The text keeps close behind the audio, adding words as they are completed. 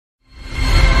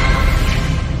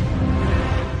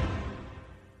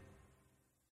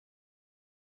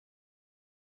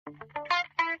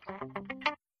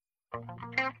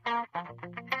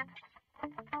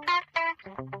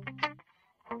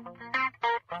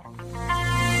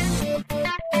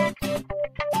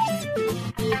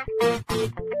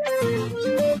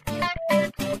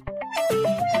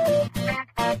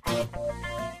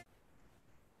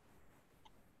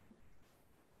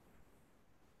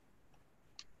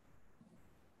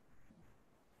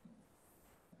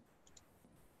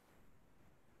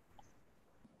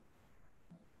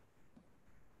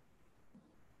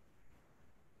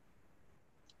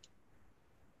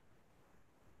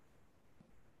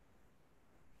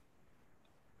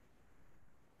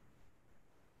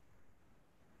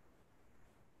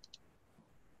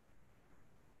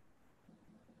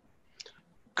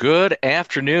Good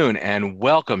afternoon and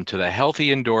welcome to the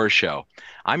Healthy Indoors Show.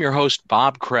 I'm your host,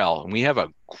 Bob Krell, and we have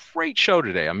a great show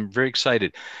today. I'm very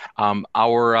excited.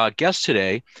 Our guest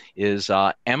today is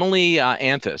Emily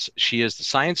Anthus. She is the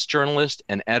science journalist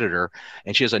and editor,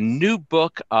 and she has a new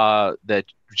book that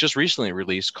just recently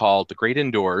released called The Great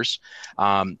Indoors,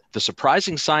 The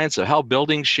Surprising Science of How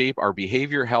Buildings Shape Our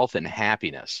Behavior, Health, and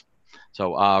Happiness.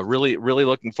 So really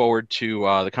looking forward to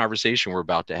the conversation we're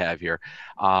about to have here.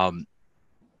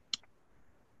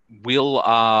 We'll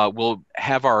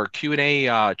have our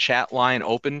Q&A chat line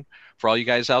open for all you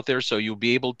guys out there, so you'll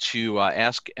be able to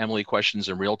ask Emily questions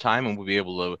in real time, and we'll be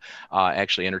able to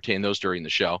actually entertain those during the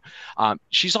show.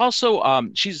 She's also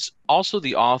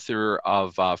the author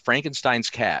of Frankenstein's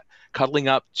Cat: Cuddling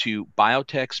Up to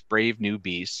Biotech's Brave New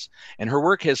Beasts, and her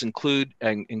work has included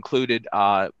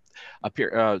work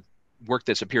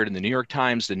that's appeared in the New York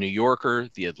Times, the New Yorker,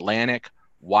 the Atlantic,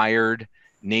 Wired,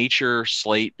 Nature,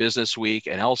 Slate, Business Week,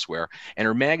 and elsewhere. And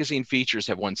her magazine features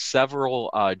have won several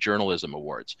journalism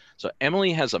awards. So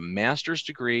Emily has a master's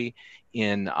degree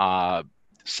in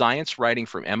science writing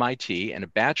from MIT and a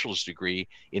bachelor's degree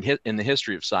in the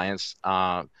history of science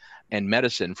and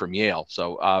medicine from Yale.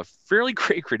 So fairly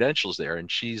great credentials there. And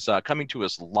she's coming to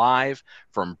us live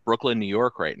from Brooklyn, New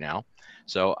York right now.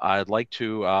 So I'd like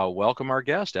to welcome our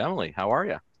guest, Emily. How are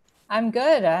you? I'm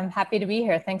good. I'm happy to be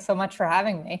here. Thanks so much for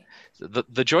having me.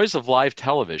 The joys of live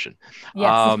television.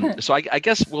 Yes. So I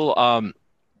guess we'll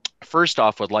first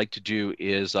off, what I'd like to do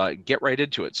is get right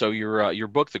into it. So your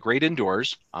book, The Great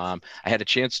Indoors, I had a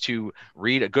chance to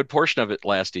read a good portion of it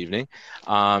last evening.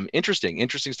 Interesting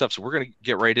stuff. So we're going to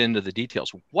get right into the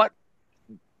details. What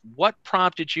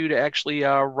prompted you to actually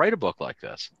write a book like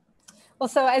this? Well,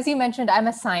 so as you mentioned, I'm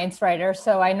a science writer,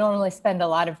 so I normally spend a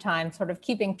lot of time sort of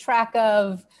keeping track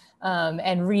of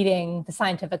and reading the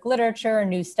scientific literature,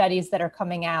 new studies that are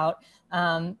coming out.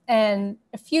 And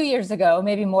a few years ago,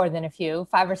 maybe more than a few,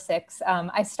 5 or 6,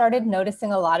 I started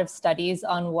noticing a lot of studies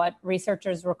on what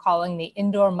researchers were calling the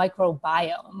indoor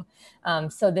microbiome.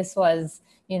 So this was,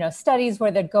 studies where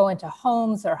they'd go into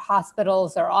homes or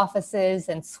hospitals or offices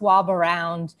and swab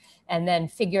around and then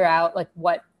figure out like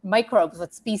what microbes,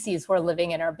 what species were living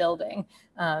in our building.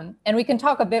 And we can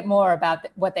talk a bit more about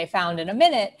what they found in a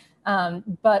minute.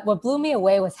 But what blew me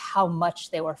away was how much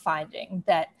they were finding.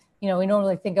 That, we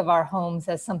normally think of our homes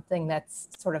as something that's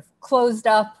sort of closed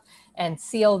up and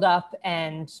sealed up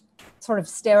and sort of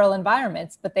sterile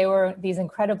environments, but they were these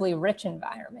incredibly rich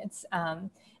environments.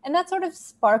 And that sort of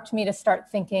sparked me to start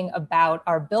thinking about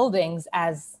our buildings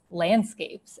as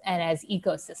landscapes and as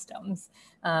ecosystems.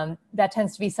 That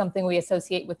tends to be something we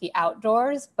associate with the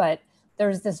outdoors, but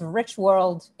there's this rich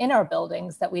world in our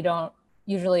buildings that we don't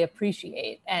usually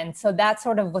appreciate. And so that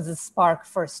sort of was a spark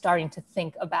for starting to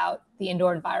think about the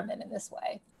indoor environment in this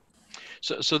way.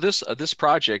 So this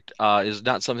project is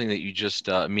not something that you just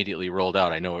immediately rolled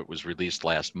out. I know it was released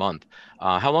last month.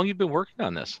 How long have you been working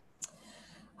on this?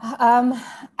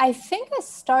 I think I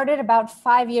started about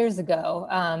 5 years ago.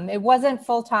 It wasn't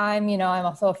full time, I'm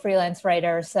also a freelance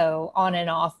writer, so on and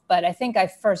off. But I think I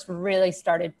first really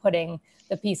started putting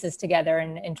the pieces together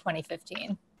in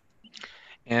 2015.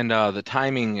 And the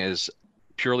timing is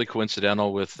purely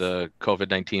coincidental with the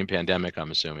COVID-19 pandemic,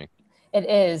 I'm assuming. It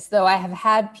is, though I have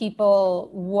had people,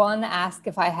 one, ask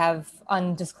if I have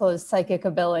undisclosed psychic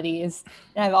abilities.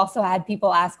 And I've also had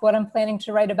people ask what I'm planning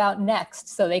to write about next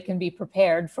so they can be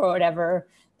prepared for whatever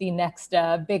the next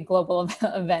big global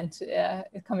event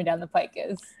coming down the pike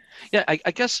is. Yeah,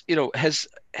 I guess,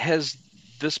 has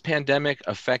this pandemic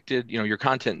affected, your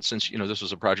content since, this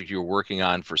was a project you were working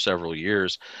on for several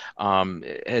years?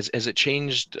 Has it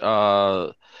changed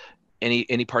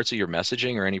any parts of your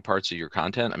messaging or any parts of your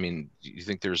content? I mean, do you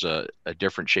think there's a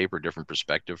different shape or different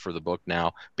perspective for the book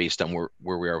now based on where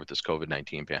we are with this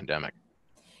COVID-19 pandemic?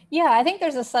 Yeah, I think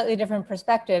there's a slightly different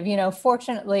perspective.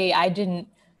 Fortunately,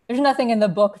 there's nothing in the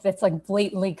book that's like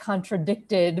blatantly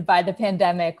contradicted by the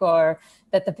pandemic or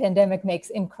that the pandemic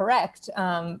makes incorrect.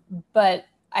 But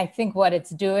I think what it's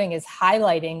doing is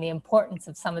highlighting the importance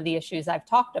of some of the issues I've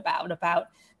talked about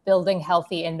building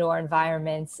healthy indoor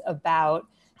environments, about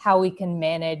how we can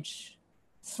manage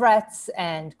threats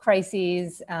and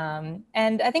crises.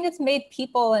 And I think it's made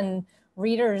people and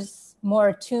readers more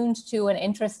attuned to and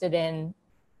interested in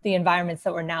the environments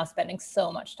that we're now spending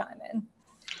so much time in.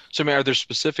 So, I mean, are there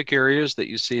specific areas that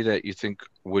you see that you think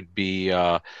would be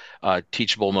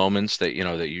teachable moments that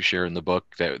you share in the book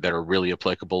that are really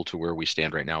applicable to where we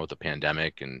stand right now with the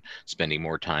pandemic and spending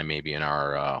more time maybe in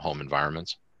our home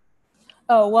environments?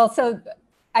 Oh, well, so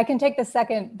I can take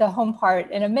the home part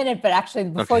in a minute, but actually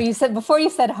before you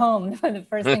said home, the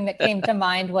first thing that came to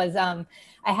mind was I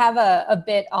have a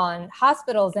bit on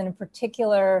hospitals, and in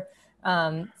particular,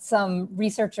 some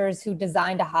researchers who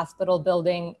designed a hospital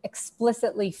building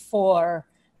explicitly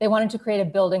they wanted to create a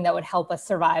building that would help us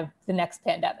survive the next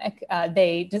pandemic.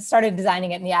 They just started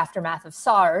designing it in the aftermath of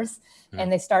SARS,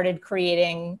 and they started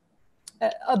creating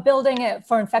a building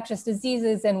for infectious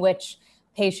diseases in which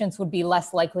patients would be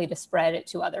less likely to spread it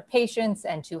to other patients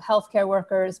and to healthcare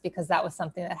workers, because that was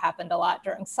something that happened a lot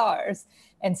during SARS.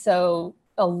 And so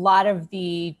a lot of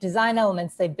the design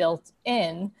elements they built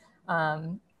in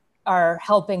are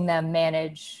helping them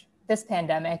manage this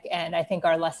pandemic, and I think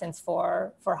are lessons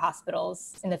for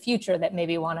hospitals in the future that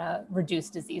maybe want to reduce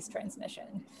disease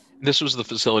transmission. This was the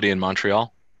facility in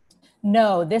Montreal?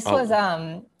 No, this is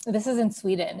in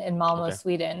Sweden, in Malmö,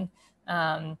 Sweden.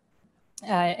 An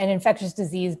infectious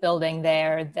disease building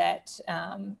there that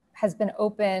has been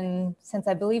open since,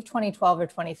 I believe, 2012 or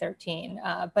 2013.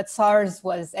 But SARS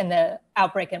and the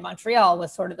outbreak in Montreal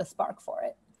was sort of the spark for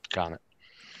it. Got it.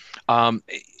 I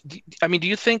mean, do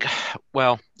you think,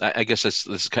 well, I guess this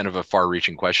is kind of a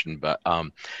far-reaching question, but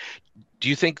do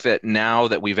you think that now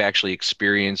that we've actually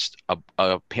experienced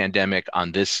a pandemic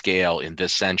on this scale in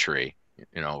this century,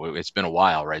 it's been a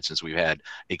while, right, since we've had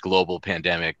a global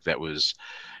pandemic that was,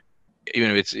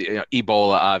 it's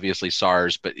Ebola, obviously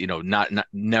SARS, but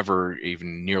never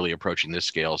even nearly approaching this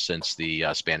scale since the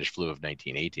Spanish flu of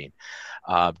 1918.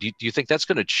 Do you think that's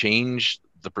going to change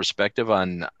the perspective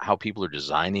on how people are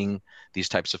designing these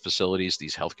types of facilities,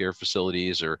 these healthcare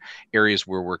facilities, or areas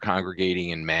where we're congregating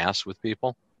in mass with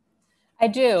people? I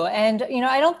do. And,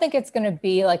 I don't think it's going to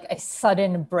be like a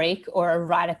sudden break or a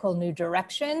radical new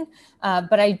direction,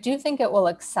 but I do think it will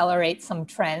accelerate some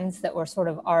trends that were sort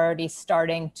of already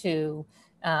starting to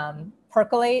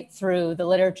percolate through the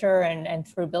literature and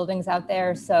through buildings out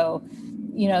there. So,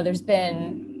 there's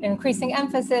been increasing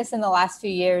emphasis in the last few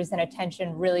years and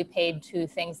attention really paid to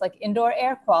things like indoor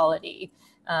air quality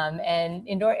and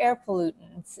indoor air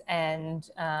pollutants and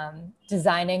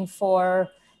designing for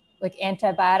like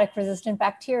antibiotic resistant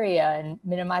bacteria and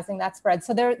minimizing that spread.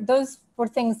 So those were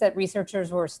things that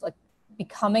researchers were like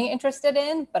becoming interested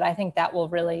in, but I think that will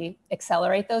really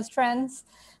accelerate those trends.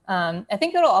 I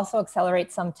think it'll also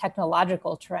accelerate some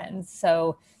technological trends.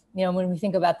 So, when we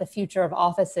think about the future of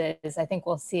offices, I think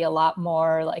we'll see a lot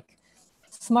more like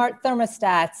smart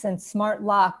thermostats and smart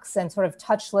locks and sort of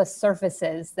touchless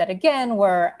surfaces that, again,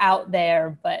 were out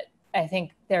there, but I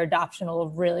think their adoption will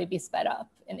really be sped up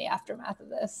in the aftermath of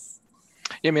this.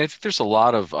 Yeah, I mean, I think there's a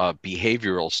lot of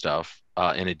behavioral stuff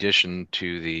in addition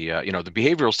to the, the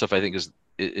behavioral stuff, I think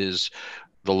is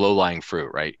the low-lying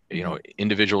fruit, right? Mm-hmm.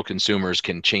 Individual consumers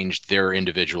can change their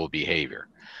individual behavior.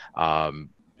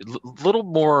 Little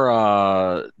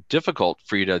more difficult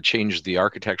for you to change the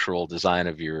architectural design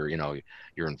of your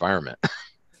environment.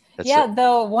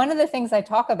 Though one of the things I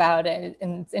talk about, and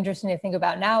it's interesting to think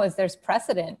about now, is there's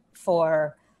precedent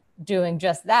for doing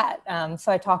just that.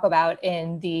 So I talk about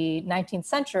in the 19th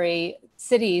century,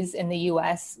 cities in the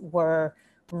US were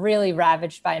really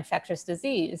ravaged by infectious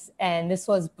disease. And this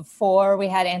was before we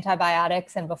had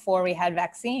antibiotics and before we had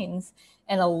vaccines.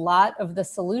 And a lot of the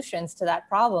solutions to that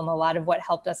problem, a lot of what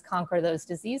helped us conquer those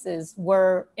diseases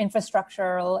were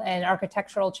infrastructural and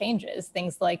architectural changes,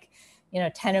 things like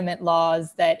tenement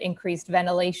laws that increased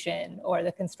ventilation, or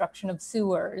the construction of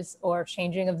sewers, or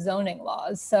changing of zoning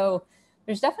laws. So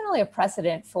there's definitely a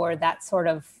precedent for that sort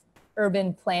of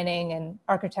urban planning and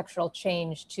architectural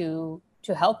change to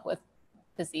help with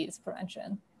disease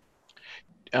prevention.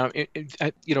 I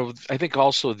think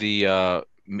also the,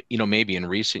 maybe in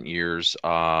recent years,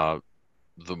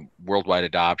 the worldwide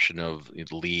adoption of the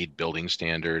LEED building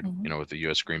standard, mm-hmm. With the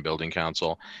U.S. Green Building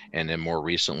Council, and then more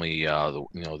recently,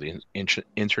 the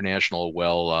International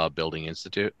Well Building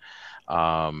Institute.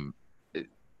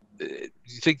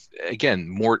 You think, again,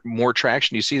 more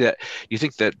traction? You see that? You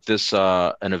think that this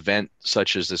an event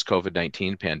such as this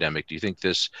COVID-19 pandemic, do you think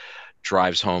this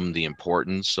drives home the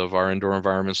importance of our indoor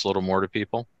environments a little more to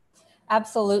people?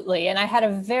 Absolutely. And I had a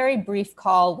very brief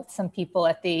call with some people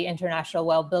at the International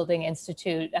Well Building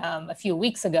Institute a few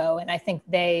weeks ago, and I think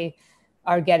they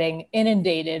are getting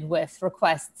inundated with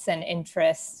requests and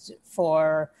interest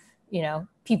for,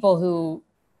 people who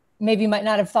maybe might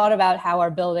not have thought about how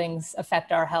our buildings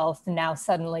affect our health, and now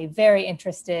suddenly very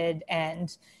interested.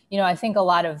 And, I think a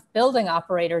lot of building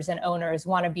operators and owners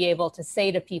want to be able to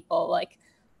say to people like,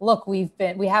 look, we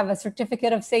have a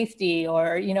certificate of safety,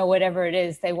 or, whatever it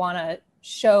is. They want to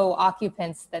show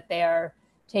occupants that they are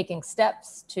taking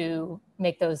steps to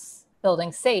make those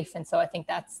buildings safe. And so I think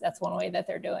that's one way that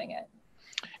they're doing it.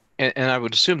 And I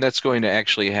would assume that's going to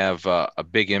actually have a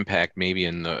big impact, maybe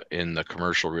in the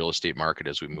commercial real estate market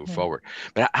as we move forward.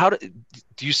 But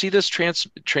do you see this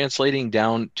translating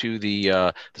down to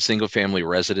the single family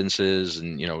residences,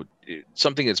 and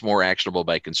something that's more actionable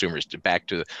by consumers, back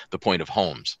to the point of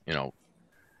homes?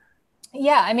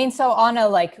 Yeah, I mean, so on a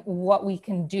like what we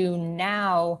can do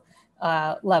now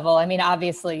level, I mean,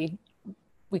 obviously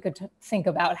we could think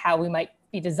about how we might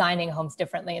be designing homes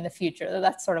differently in the future.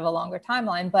 That's sort of a longer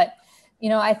timeline. But,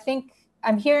 I think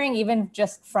I'm hearing even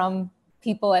just from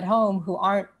people at home who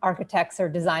aren't architects or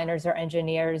designers or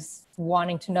engineers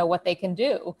wanting to know what they can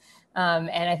do.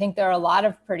 And I think there are a lot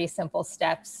of pretty simple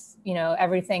steps,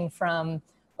 everything from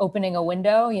opening a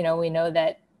window. We know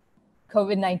that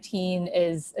COVID-19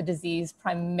 is a disease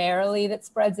primarily that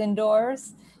spreads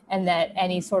indoors, and that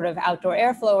any sort of outdoor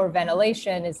airflow or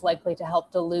ventilation is likely to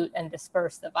help dilute and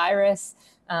disperse the virus.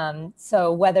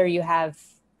 So whether you have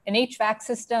an HVAC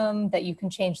system that you can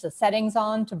change the settings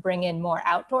on to bring in more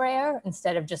outdoor air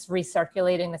instead of just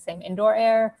recirculating the same indoor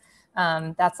air,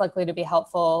 that's likely to be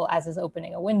helpful, as is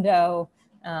opening a window.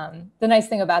 The nice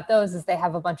thing about those is they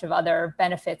have a bunch of other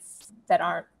benefits that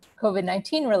aren't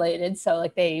COVID-19 related. So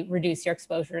like they reduce your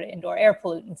exposure to indoor air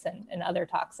pollutants and other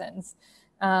toxins.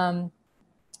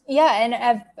 Yeah,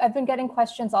 and I've been getting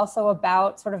questions also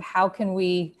about sort of how can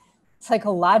we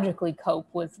psychologically cope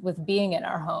with being in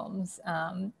our homes.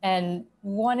 And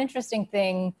one interesting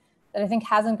thing that I think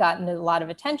hasn't gotten a lot of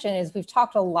attention is we've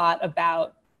talked a lot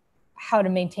about how to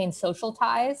maintain social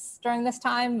ties during this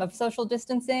time of social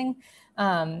distancing.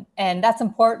 And that's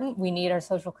important. We need our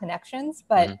social connections,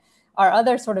 but our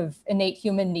other sort of innate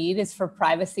human need is for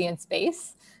privacy and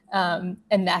space.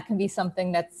 And that can be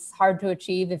something that's hard to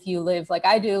achieve if you live like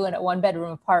I do in a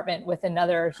 1-bedroom apartment with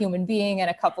another human being and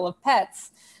a couple of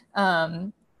pets.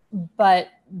 But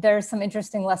there's some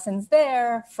interesting lessons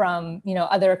there from,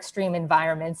 other extreme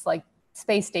environments like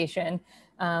space station,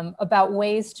 about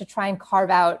ways to try and carve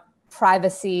out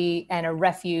privacy and a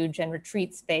refuge and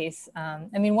retreat space.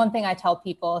 I mean, one thing I tell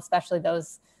people, especially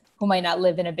those who might not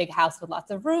live in a big house with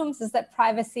lots of rooms, is that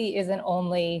privacy isn't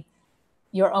only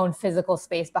your own physical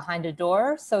space behind a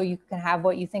door. So you can have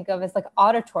what you think of as like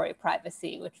auditory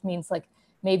privacy, which means like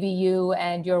maybe you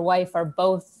and your wife are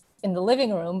both in the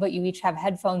living room, but you each have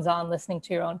headphones on listening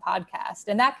to your own podcast.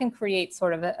 And that can create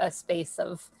sort of a space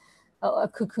of a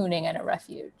cocooning and a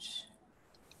refuge.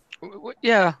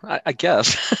 Yeah, I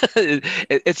guess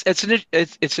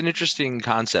it's an interesting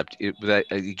concept.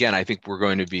 Again, I think we're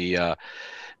going to be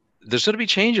there's going to be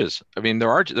changes. I mean,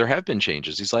 there have been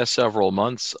changes. These last several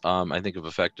months, I think, have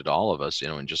affected all of us,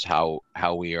 in just how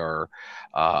we are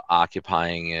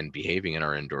occupying and behaving in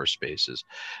our indoor spaces.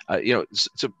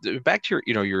 So back to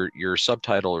your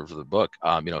subtitle of the book,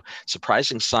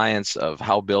 surprising science of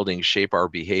how buildings shape our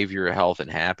behavior, health, and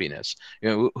happiness.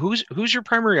 Who's your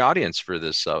primary audience for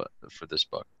this book?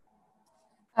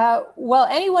 Well,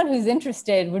 anyone who's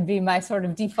interested would be my sort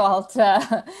of default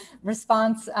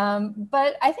response.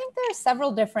 But I think there are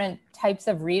several different types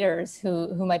of readers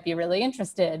who might be really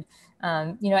interested.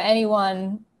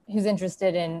 Anyone who's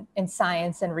interested in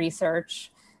science and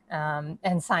research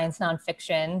and science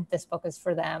nonfiction, this book is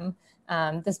for them.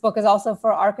 This book is also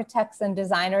for architects and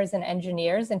designers and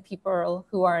engineers and people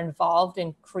who are involved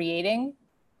in creating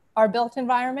our built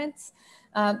environments.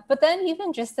 But then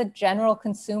even just the general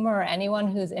consumer or anyone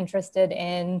who's interested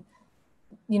in,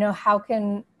 how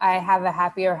can I have a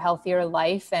happier, healthier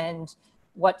life, and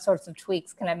what sorts of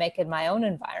tweaks can I make in my own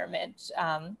environment?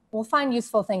 We'll find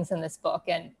useful things in this book.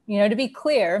 And, to be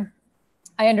clear,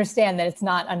 I understand that it's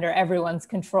not under everyone's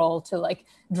control to like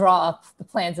draw up the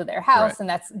plans of their house.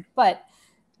 Right. But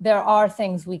there are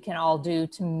things we can all do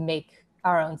to make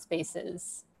our own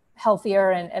spaces healthier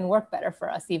and work better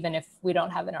for us, even if we don't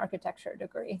have an architecture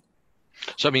degree.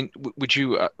 So, I mean, would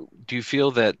you, do you feel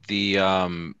that the,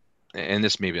 and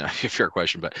this may be not a fair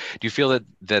question, but do you feel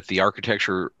that the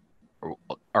architectural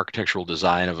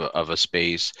design of a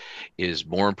space is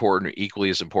more important or equally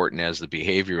as important as the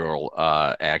behavioral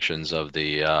actions of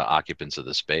the occupants of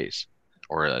the space?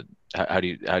 Or how do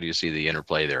you see the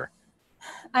interplay there?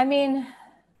 I mean,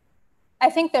 I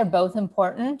think they're both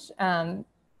important.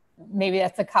 Maybe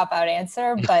that's a cop-out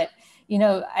answer, but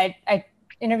I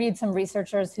interviewed some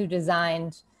researchers who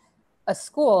designed a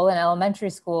school, an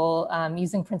elementary school,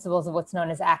 using principles of what's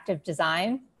known as active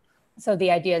design. So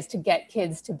the idea is to get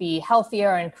kids to be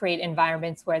healthier and create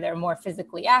environments where they're more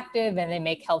physically active and they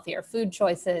make healthier food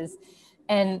choices.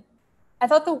 And I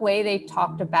thought the way they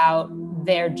talked about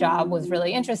their job was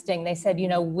really interesting. They said,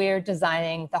 we're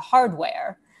designing the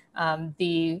hardware,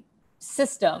 the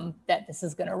system that this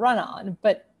is going to run on,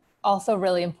 but also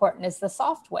really important is the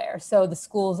software. So the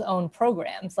school's own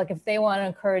programs, like if they want to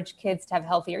encourage kids to have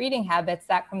healthier eating habits,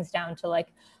 that comes down to like,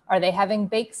 are they having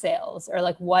bake sales, or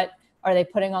like what are they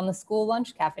putting on the school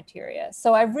lunch cafeteria?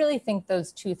 So I really think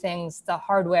those two things, the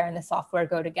hardware and the software,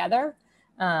 go together.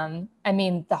 I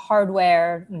mean, the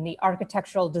hardware and the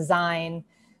architectural design,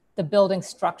 the building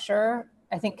structure,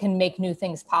 I think can make new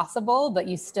things possible, but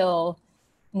you still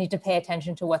need to pay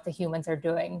attention to what the humans are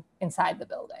doing inside the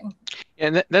building.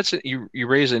 And that's you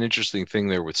raise an interesting thing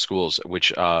there with schools,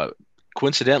 which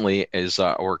coincidentally is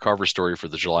our cover story for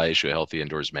the July issue of Healthy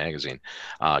Indoors magazine,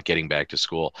 getting back to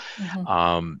school.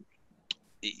 Mm-hmm.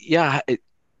 Yeah,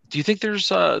 do you think there's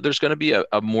going to be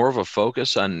a more of a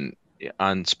focus on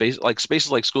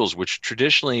spaces like schools, which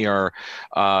traditionally are,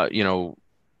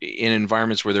 in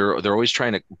environments where they're always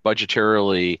trying to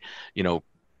budgetarily,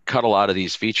 cut a lot of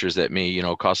these features that may,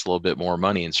 cost a little bit more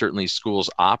money, and certainly schools'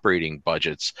 operating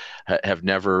budgets have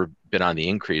never been on the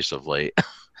increase of late.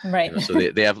 Right. So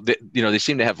they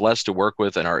seem to have less to work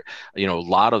with, and are, a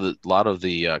lot of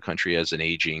the country has an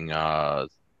aging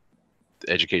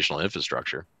educational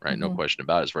infrastructure, right? Mm-hmm. No question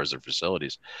about it, as far as their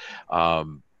facilities. A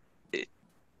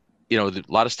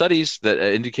lot of studies that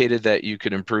indicated that you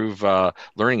could improve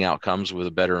learning outcomes with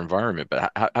a better environment.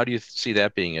 But how do you see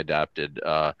that being adapted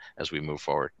as we move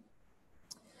forward?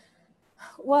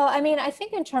 Well, I mean, I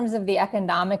think in terms of the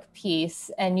economic piece,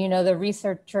 and, the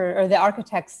researcher or the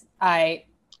architects I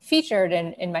featured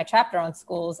in my chapter on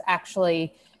schools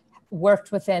actually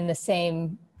worked within the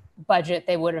same budget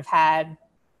they would have had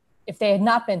if they had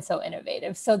not been so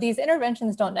innovative. So these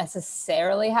interventions don't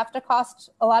necessarily have to cost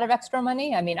a lot of extra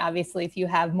money. I mean, obviously, if you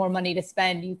have more money to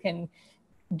spend, you can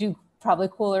do probably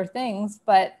cooler things.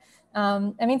 But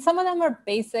I mean, some of them are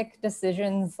basic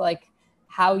decisions, like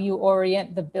how you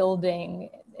orient the building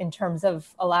in terms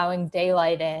of allowing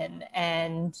daylight in,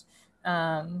 and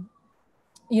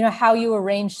how you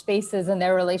arrange spaces and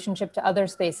their relationship to other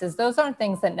spaces. Those aren't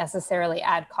things that necessarily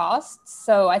add costs.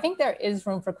 So I think there is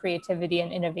room for creativity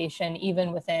and innovation,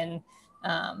 even within,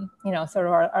 sort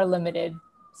of our limited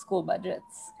school budgets.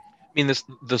 I mean,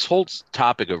 this whole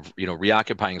topic of,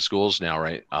 reoccupying schools now,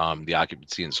 right? The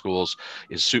occupancy in schools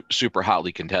is super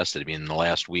hotly contested. I mean, in the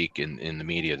last week in the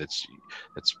media, that's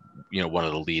one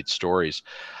of the lead stories.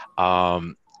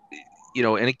 And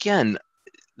again,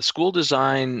 the school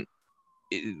design,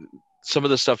 some of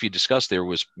the stuff you discussed there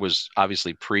was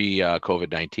obviously pre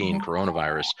COVID-19 Mm-hmm.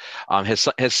 coronavirus.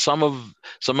 Has some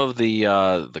of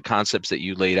the concepts that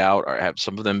you laid out, or have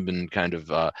some of them been kind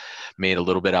of made a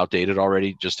little bit outdated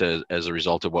already, just as a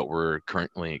result of what we're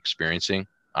currently experiencing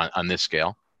on this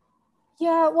scale?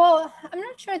 Yeah, well, I'm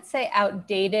not sure I'd say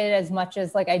outdated as much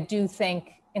as, like, I do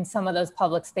think in some of those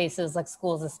public spaces, like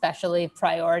schools especially,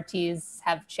 priorities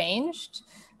have changed,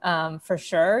 for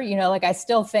sure. Like, I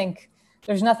still think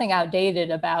there's nothing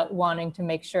outdated about wanting to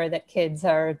make sure that kids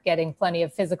are getting plenty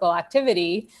of physical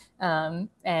activity. And,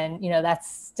 that's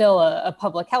still a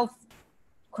public health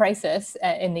crisis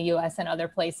in the US and other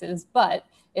places, but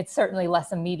it's certainly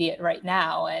less immediate right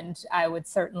now. And I would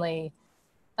certainly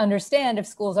understand if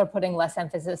schools are putting less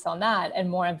emphasis on that and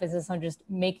more emphasis on just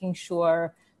making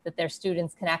sure that their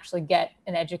students can actually get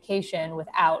an education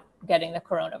without getting the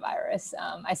coronavirus.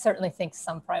 I certainly think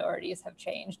some priorities have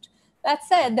changed. That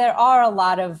said, there are a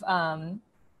lot of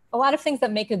things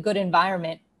that make a good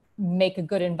environment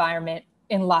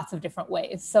in lots of different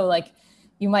ways. So, like,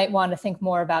 you might want to think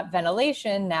more about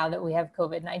ventilation now that we have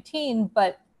COVID-19,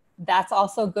 but that's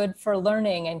also good for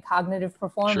learning and cognitive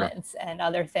performance. Sure. And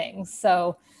other things.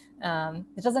 So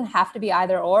it doesn't have to be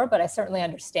either or, but I certainly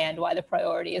understand why the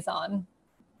priority is on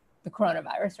the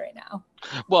coronavirus right now.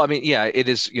 Well, I mean, yeah, it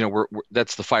is,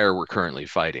 that's the fire we're currently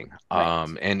fighting.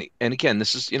 Right. And again,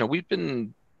 this is, we've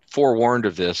been forewarned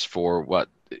of this for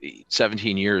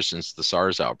 17 years since the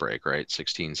SARS outbreak, right?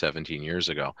 16, 17 years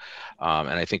ago. And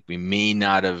I think we may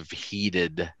not have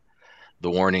heeded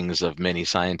the warnings of many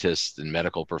scientists and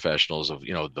medical professionals of,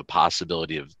 the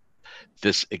possibility of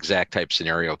this exact type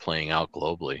scenario playing out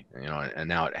globally, and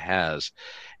now it has.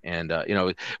 And,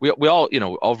 we all,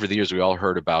 over the years, we all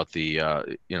heard about the,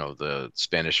 the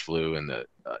Spanish flu and the,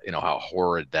 how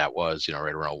horrid that was,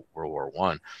 right around World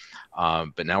War I.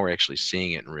 But now we're actually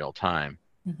seeing it in real time.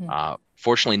 Mm-hmm.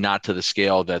 Fortunately, not to the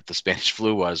scale that the Spanish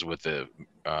flu was with the,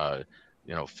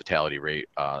 fatality rate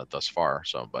thus far.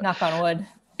 So, but knock on wood.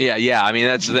 Yeah. I mean,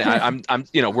 that's the thing. I'm,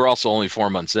 we're also only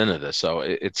 4 months into this, so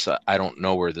it's, I don't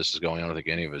know where this is going. I don't think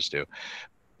any of us do,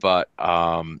 but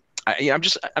I'm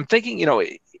thinking,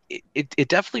 it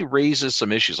definitely raises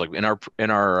some issues. Like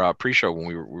in our pre-show when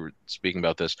we were speaking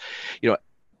about this,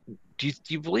 do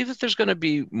do you believe that there's going to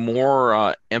be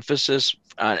more emphasis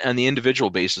on the individual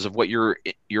basis of what your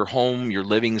home, your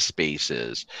living space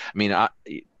is? I mean,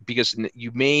 because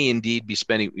you may indeed be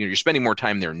spending, you're spending more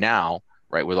time there now,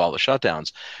 right, with all the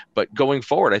shutdowns, but going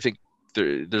forward, I think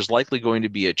there's likely going to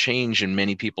be a change in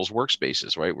many people's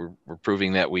workspaces, right? We're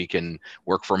proving that we can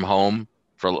work from home.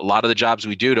 For a lot of the jobs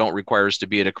we do don't require us to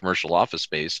be at a commercial office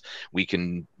space. We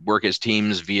can work as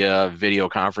teams via video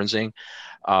conferencing.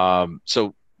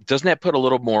 So doesn't that put a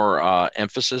little more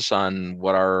emphasis on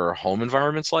what our home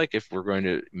environment's like if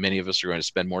many of us are going to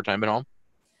spend more time at home?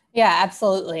 Yeah,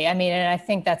 absolutely. I mean, and I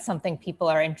think that's something people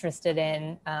are interested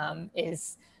in,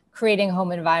 is creating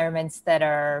home environments that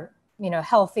are,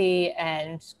 healthy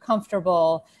and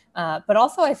comfortable. But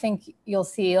also, I think you'll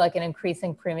see like an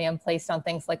increasing premium placed on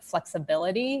things like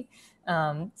flexibility.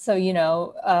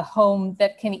 So, a home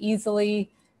that can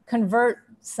easily convert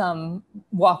some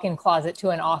walk-in closet to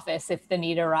an office if the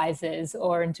need arises,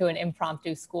 or into an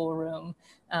impromptu schoolroom.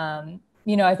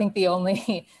 I think the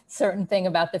only certain thing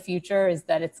about the future is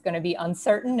that it's going to be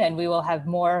uncertain, and we will have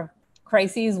more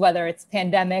crises, whether it's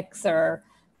pandemics or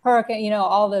hurricane,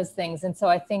 all those things. And so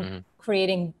I think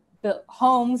creating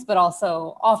homes, but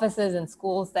also offices and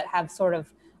schools that have sort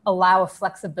of allow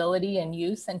flexibility in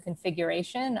use and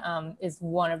configuration is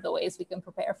one of the ways we can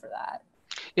prepare for that.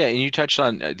 Yeah, and you touched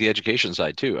on the education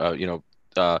side too.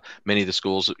 Many of the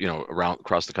schools, around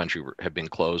across the country have been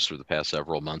closed for the past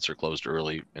several months, or closed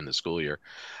early in the school year.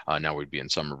 Now we'd be in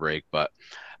summer break, but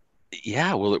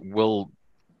yeah, will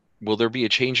there be a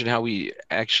change in how we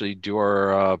actually do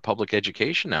our public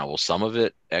education now? Will some of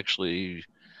it actually,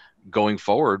 going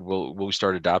forward, will we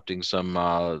start adopting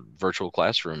some virtual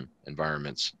classroom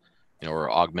environments, or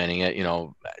augmenting it?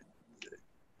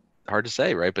 Hard to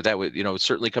say, right? But that would,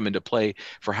 certainly come into play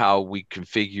for how we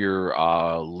configure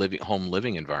home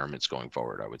living environments going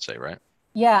forward, I would say, right?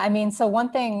 Yeah, I mean, so one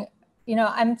thing,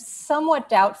 I'm somewhat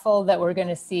doubtful that we're going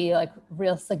to see like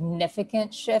real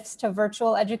significant shifts to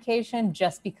virtual education,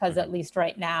 just because at least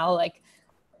right now, like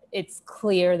it's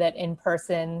clear that in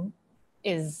person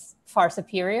is far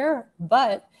superior.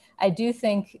 But I do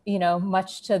think,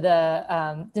 much to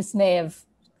the dismay of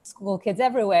school kids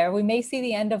everywhere, we may see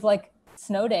the end of like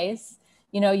snow days.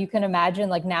 You can imagine,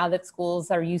 like, now that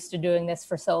schools are used to doing this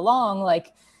for so long,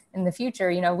 like in the future,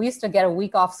 we used to get a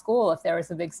week off school if there was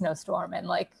a big snowstorm. And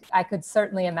like, I could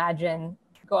certainly imagine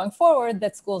going forward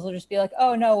that schools will just be like,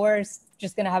 oh no, we're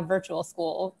just going to have virtual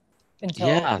school until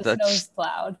the snow's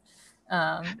plowed.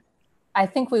 I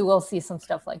think we will see some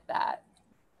stuff like that.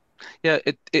 Yeah,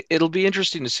 it'll be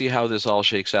interesting to see how this all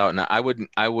shakes out. And I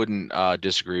wouldn't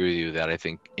disagree with you that I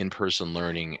think in-person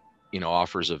learning,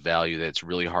 offers a value that's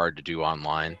really hard to do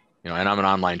online. And I'm an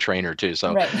online trainer too,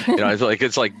 so right.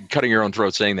 it's like cutting your own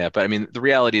throat saying that. But I mean, the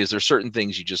reality is there's certain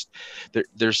things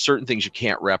there's certain things you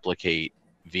can't replicate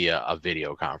via a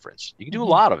video conference. You can do a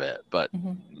lot of it, but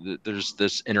there's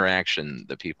this interaction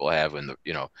that people have when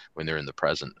they're in the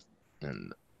present,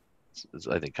 and is,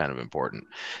 I think, kind of important.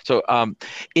 So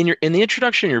in the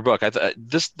introduction of your book, I thought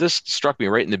this struck me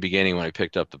right in the beginning when I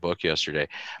picked up the book yesterday.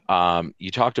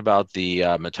 You talked about the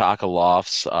Mitaka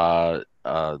lofts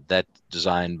that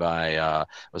designed by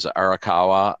was it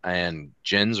Arakawa and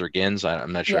Gins?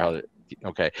 I'm not sure how.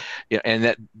 Okay. Yeah. And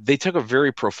that they took a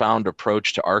very profound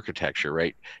approach to architecture,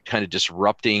 right? Kind of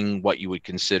disrupting what you would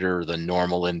consider the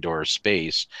normal indoor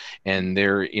space. And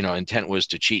their, intent was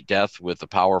to cheat death with the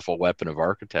powerful weapon of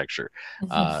architecture,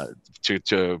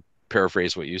 to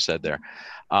paraphrase what you said there.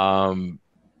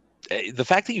 The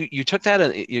fact that you took that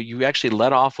and you actually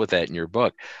led off with that in your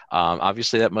book,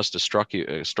 obviously that must have struck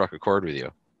a chord with you.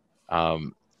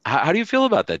 How do you feel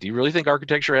about that? Do you really think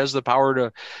architecture has the power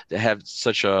to have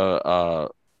such a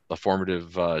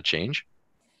formative change?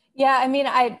 Yeah, I mean,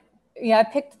 I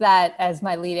picked that as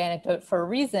my lead anecdote for a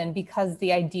reason, because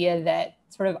the idea that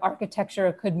sort of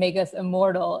architecture could make us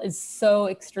immortal is so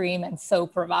extreme and so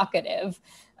provocative.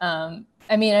 I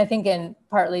mean, I think in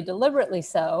partly deliberately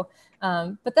so.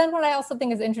 But then what I also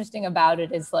think is interesting about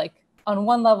it is, like, on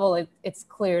one level, it's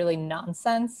clearly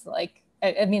nonsense. Like,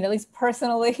 I mean, at least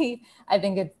personally, I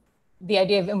think the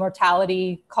idea of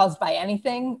immortality caused by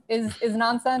anything is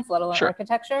nonsense, let alone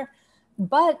architecture.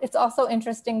 But it's also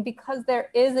interesting because there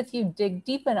is, if you dig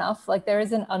deep enough, like there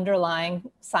is an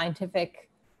underlying scientific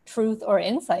truth or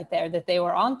insight there that they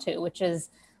were onto, which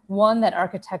is one, that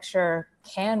architecture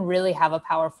can really have a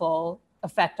powerful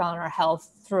effect on our health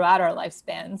throughout our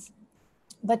lifespans.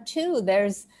 But two,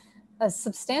 there's a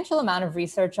substantial amount of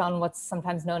research on what's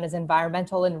sometimes known as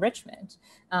environmental enrichment.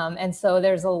 And so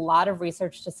there's a lot of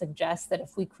research to suggest that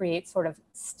if we create sort of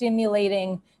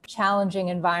stimulating, challenging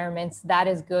environments, that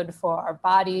is good for our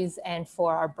bodies and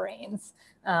for our brains.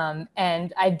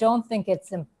 And I don't think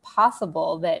it's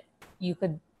impossible that you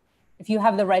could, if you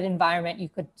have the right environment, you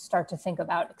could start to think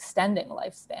about extending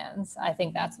lifespans. I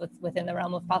think that's what's within the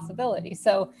realm of possibility.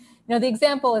 So, the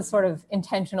example is sort of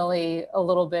intentionally a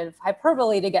little bit of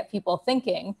hyperbole to get people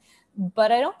thinking,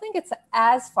 but I don't think it's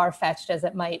as far-fetched as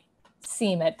it might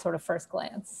seem at sort of first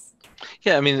glance.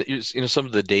 Yeah, I mean, some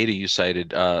of the data you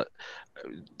cited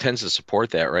tends to support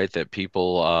that, right? That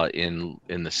people in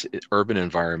the urban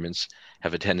environments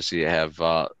have a tendency to have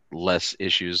less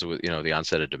issues with, the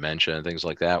onset of dementia and things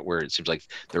like that, where it seems like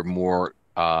they're more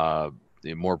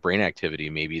brain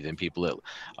activity maybe than people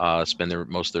that spend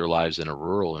most of their lives in a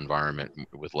rural environment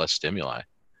with less stimuli.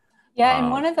 Yeah,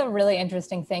 and one of the really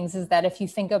interesting things is that if you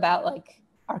think about like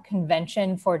our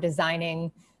convention for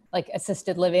designing like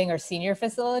assisted living or senior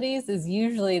facilities, is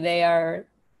usually they are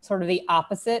sort of the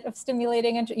opposite of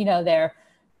stimulating, and they're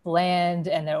bland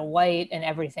and they're white and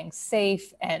everything's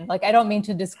safe. And like, I don't mean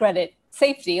to discredit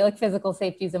safety, like physical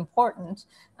safety is important.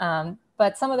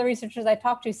 But some of the researchers I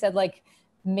talked to said like,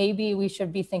 maybe we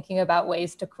should be thinking about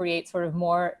ways to create sort of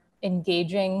more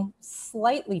engaging,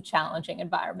 slightly challenging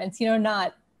environments,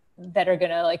 not that are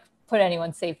going to like put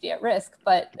anyone's safety at risk,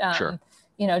 but, Sure.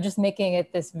 Just making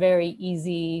it this very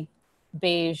easy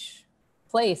beige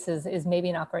place is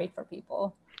maybe not great for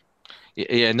people.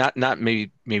 Yeah, not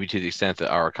maybe to the extent that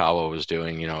Arakawa was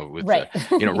doing, with right.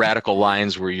 radical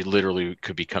lines where you literally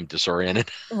could become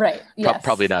disoriented. Right. Yes.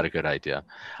 Probably not a good idea.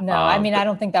 No, I mean, I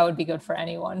don't think that would be good for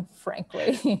anyone,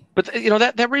 frankly. But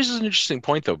that raises an interesting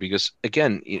point though, because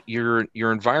again, your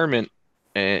environment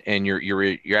and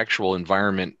your actual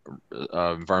environment,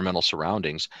 environmental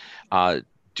surroundings,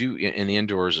 do in the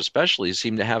indoors especially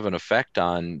seem to have an effect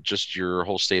on just your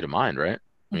whole state of mind, right?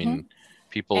 I mean,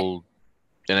 people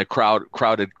in a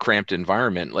crowded, cramped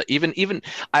environment, like even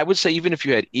I would say even if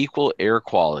you had equal air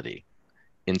quality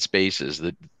in spaces,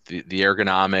 the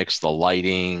ergonomics, the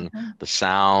lighting, the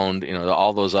sound,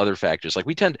 all those other factors, like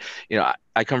we tend,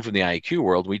 I come from the IAQ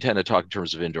world, we tend to talk in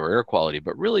terms of indoor air quality,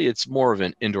 but really it's more of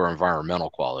an indoor environmental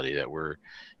quality that we're,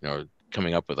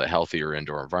 coming up with a healthier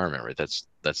indoor environment, right?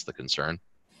 That's the concern.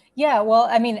 Yeah, well,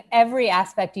 I mean, every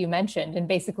aspect you mentioned and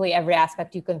basically every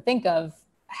aspect you can think of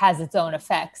has its own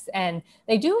effects, and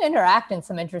they do interact in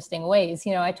some interesting ways.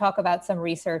 I talk about some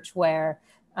research where,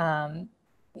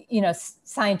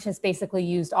 scientists basically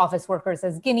used office workers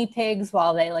as guinea pigs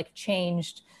while they like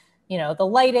changed, the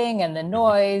lighting and the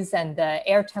noise and the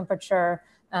air temperature.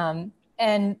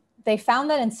 And they found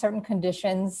that in certain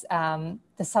conditions, the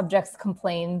subjects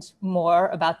complained more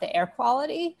about the air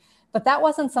quality, but that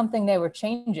wasn't something they were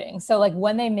changing. So like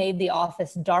when they made the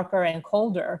office darker and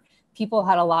colder, people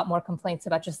had a lot more complaints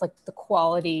about just like the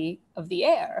quality of the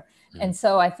air. And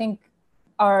so I think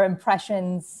our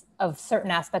impressions of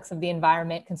certain aspects of the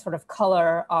environment can sort of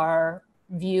color our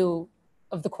view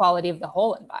of the quality of the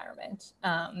whole environment.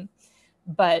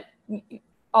 But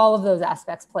all of those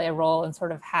aspects play a role in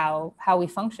sort of how we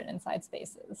function inside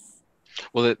spaces.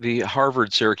 Well, the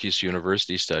Harvard Syracuse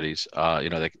University studies,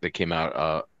 that came out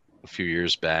a few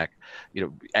years back,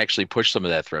 actually pushed some of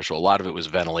that threshold. A lot of it was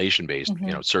ventilation based,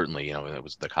 certainly, it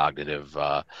was the cognitive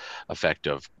effect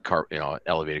of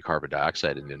elevated carbon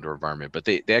dioxide in the indoor environment, but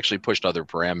they actually pushed other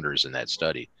parameters in that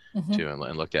study too, and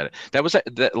looked at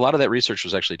it. A lot of that research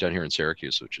was actually done here in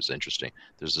Syracuse, which is interesting.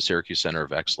 There's the Syracuse Center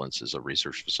of Excellence is a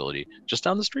research facility just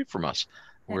down the street from us,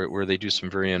 where they do some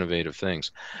very innovative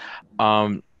things.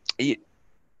 I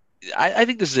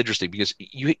think this is interesting because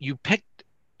you picked,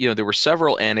 there were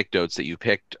several anecdotes that you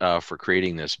picked for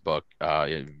creating this book,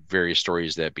 various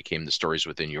stories that became the stories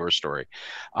within your story.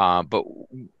 But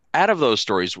out of those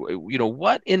stories,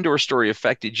 what indoor story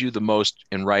affected you the most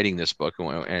in writing this book?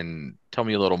 And tell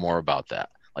me a little more about that.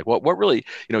 Like what really,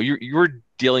 you were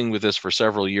dealing with this for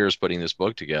several years, putting this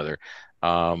book together.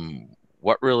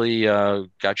 What really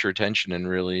got your attention and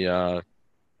really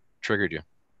triggered you?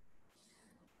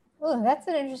 Oh, that's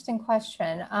an interesting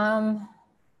question.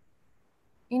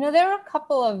 There are a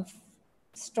couple of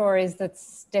stories that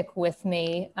stick with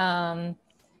me.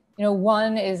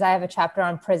 One is I have a chapter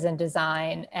on prison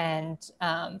design, and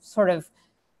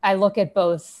I look at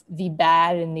both the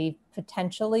bad and the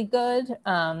potentially good.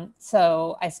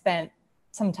 So I spent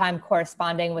some time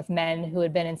corresponding with men who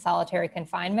had been in solitary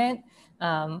confinement,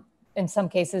 in some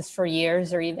cases for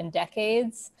years or even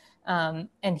decades,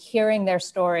 and hearing their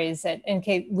stories.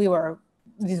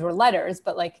 These were letters,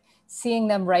 but like seeing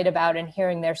them write about and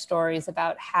hearing their stories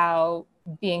about how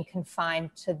being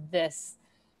confined to this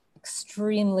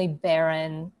extremely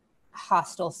barren,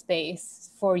 hostile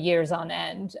space for years on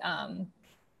end,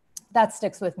 that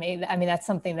sticks with me. I mean, that's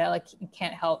something that like you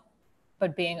can't help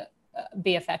but be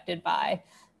affected by.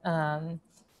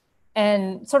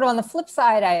 And sort of on the flip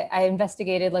side, I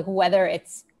investigated like whether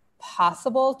it's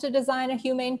possible to design a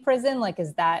humane prison. Like,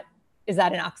 is that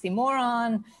an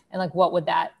oxymoron? And like, what would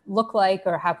that look like?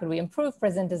 Or how could we improve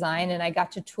prison design? And I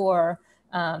got to tour,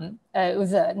 it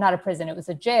was not a prison, it was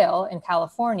a jail in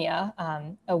California,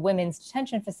 a women's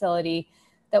detention facility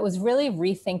that was really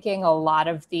rethinking a lot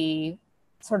of the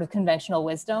sort of conventional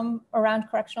wisdom around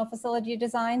correctional facility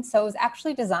design. So it was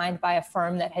actually designed by a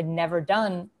firm that had never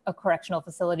done a correctional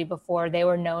facility before. They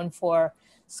were known for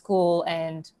school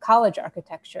and college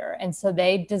architecture. And so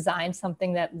they designed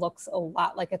something that looks a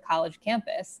lot like a college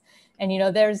campus. And, you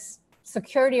know, there's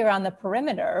security around the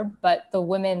perimeter, but the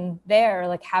women there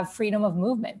like have freedom of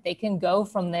movement. They can go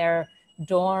from their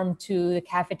dorm to the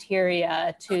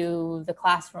cafeteria to the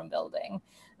classroom building.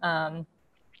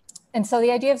 And so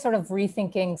the idea of sort of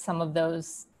rethinking some of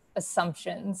those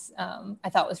assumptions, I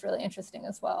thought was really interesting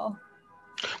as well.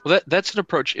 Well, that's an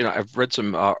approach. You know, I've read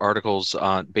some articles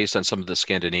based on some of the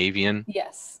Scandinavian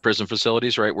prison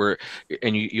facilities, right? Where,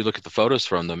 and you look at the photos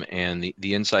from them, and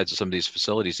the insides of some of these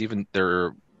facilities, even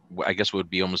their, I guess would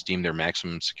be almost deemed their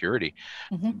maximum security,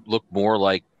 look more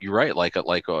like, you're right, like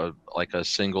a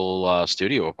single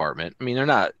studio apartment. I mean, they're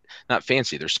not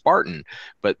fancy, they're Spartan,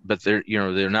 but they're, you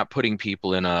know, they're not putting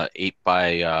people in an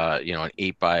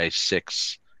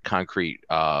 8x6 concrete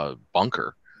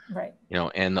bunker. Right. You know,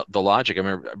 and the logic. I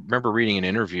remember reading an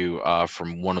interview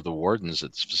from one of the wardens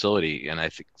at this facility, and I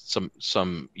think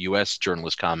some U.S.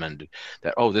 journalist commented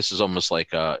that, oh, this is almost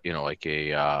like a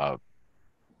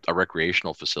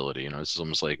recreational facility. You know, this is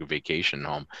almost like a vacation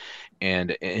home.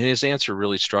 And his answer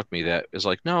really struck me. That is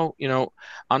like, no, you know,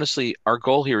 honestly, our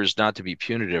goal here is not to be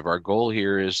punitive. Our goal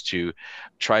here is to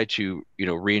try to, you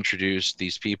know, reintroduce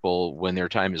these people when their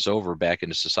time is over back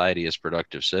into society as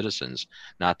productive citizens,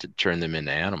 not to turn them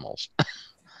into animals.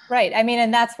 Right. I mean,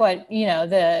 and that's what, you know,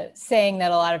 the saying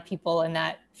that a lot of people in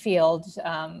that field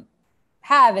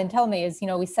have and tell me is, you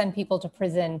know, we send people to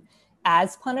prison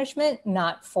as punishment,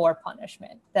 not for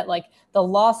punishment. That like the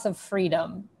loss of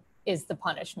freedom is the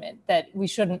punishment, that we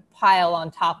shouldn't pile on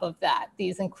top of that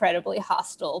these incredibly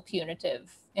hostile,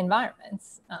 punitive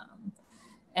environments.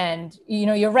 And, you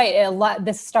know, you're right,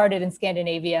 this started in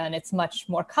Scandinavia and it's much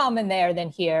more common there than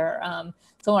here.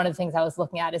 So one of the things I was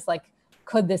looking at is like,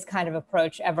 could this kind of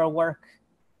approach ever work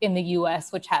in the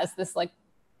US, which has this like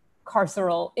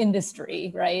carceral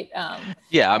industry, right?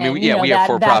 Yeah, I mean, we have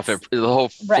for-profit. The whole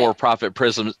for-profit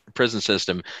prison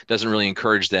system doesn't really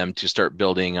encourage them to start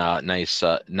building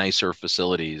nicer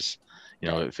facilities. You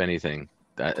know, if anything,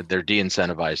 they're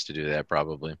de-incentivized to do that,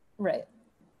 probably. Right.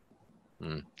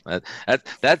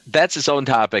 That's its own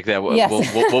topic that we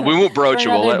won't broach it.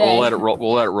 We'll let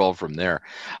it roll from there.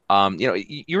 You know,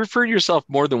 you refer to yourself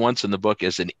more than once in the book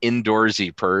as an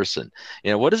indoorsy person.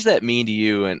 You know, what does that mean to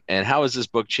you, and how has this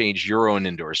book changed your own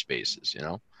indoor spaces? You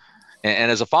know, and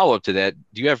as a follow up to that,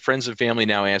 do you have friends and family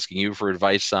now asking you for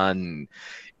advice on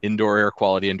indoor air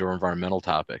quality, indoor environmental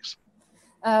topics?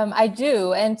 I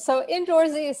do. And so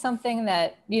indoorsy is something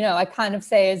that, you know, I kind of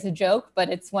say as a joke, but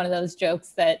it's one of those jokes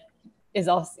that is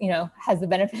also, you know, has the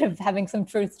benefit of having some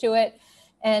truth to it.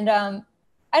 And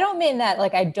I don't mean that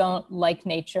like I don't like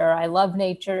nature. I love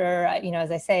nature. You know, as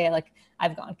I say, like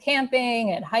I've gone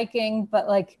camping and hiking, but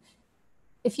like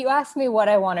if you ask me what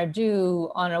I want to do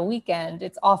on a weekend,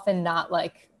 it's often not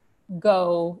like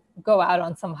go out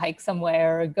on some hike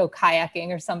somewhere or go kayaking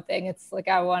or something. It's like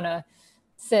I want to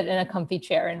sit in a comfy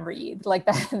chair and read. Like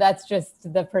that's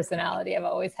just the personality I've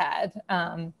always had.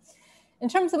 In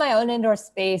terms of my own indoor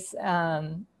space,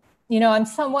 you know, I'm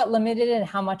somewhat limited in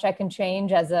how much I can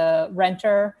change as a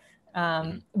renter.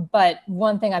 But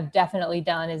one thing I've definitely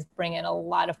done is bring in a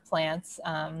lot of plants.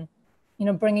 You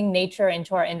know, bringing nature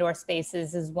into our indoor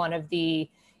spaces is one of the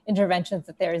interventions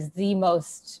that there is the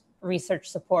most research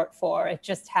support for. It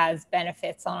just has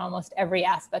benefits on almost every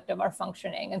aspect of our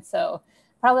functioning. And so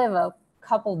probably have a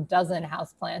couple dozen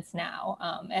houseplants now.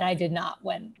 And I did not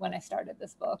when I started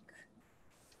this book.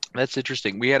 That's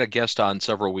interesting. We had a guest on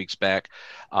several weeks back,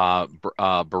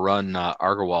 Barun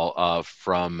Agarwal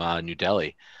from New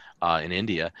Delhi in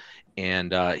India.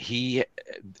 And he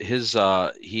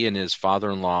and his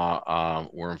father-in-law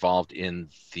were involved in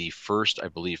the first, I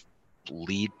believe,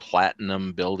 LEED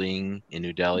platinum building in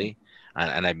New Delhi.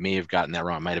 And I may have gotten that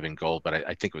wrong. It might have been gold, but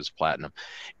I think it was platinum.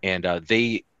 And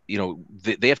they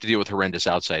they have to deal with horrendous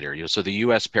outside air. So the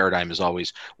U.S. paradigm is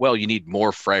always, well, you need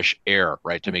more fresh air,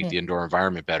 right, to make the indoor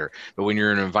environment better. But when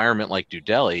you're in an environment like New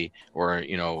Delhi, or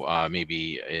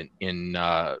maybe in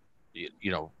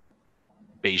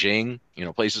Beijing,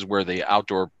 places where the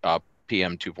outdoor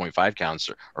PM 2.5 counts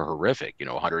are horrific,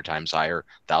 100 times higher,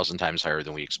 1,000 times higher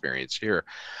than we experience here.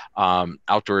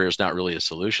 Outdoor air is not really a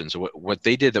solution. So what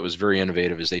they did that was very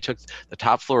innovative is they took the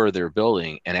top floor of their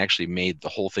building and actually made the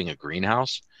whole thing a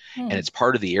greenhouse, and it's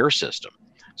part of the air system.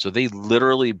 So they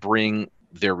literally bring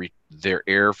their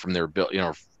air from their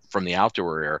from the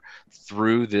outdoor air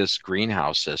through this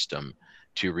greenhouse system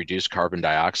to reduce carbon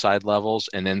dioxide levels,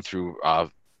 and then through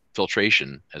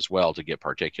filtration as well to get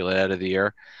particulate out of the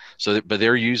air. But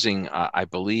they're using, I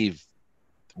believe,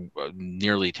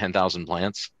 nearly 10,000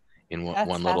 plants in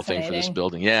one little thing for this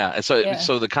building. Yeah.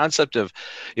 So the concept of,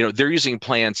 they're using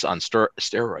plants on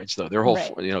steroids though. Their whole,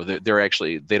 they're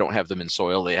actually, they don't have them in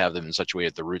soil. They have them in such a way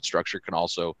that the root structure can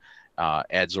also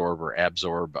adsorb or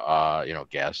absorb,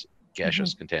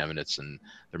 gaseous contaminants, and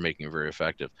they're making it very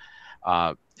effective.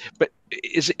 But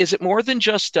is it more than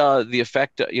just the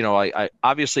effect? I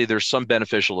obviously there's some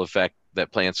beneficial effect that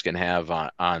plants can have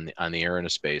on the air in a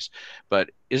space, but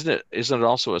isn't it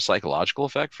also a psychological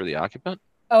effect for the occupant?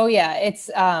 Oh yeah, it's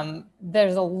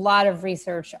there's a lot of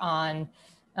research on.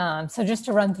 So just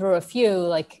to run through a few,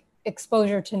 like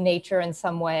exposure to nature in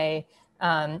some way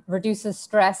reduces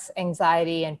stress,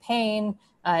 anxiety, and pain.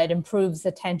 It improves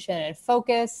attention and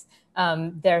focus.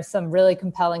 There's some really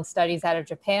compelling studies out of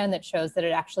Japan that shows that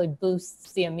it actually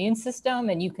boosts the immune system,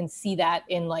 and you can see that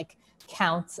in like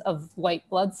counts of white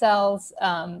blood cells.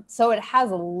 So it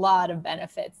has a lot of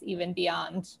benefits even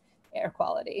beyond air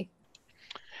quality.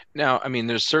 Now, I mean,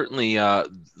 there's certainly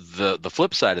the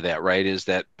flip side of that, right? Is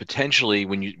that potentially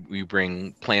when you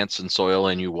bring plants and soil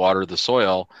and you water the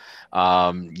soil,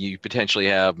 you potentially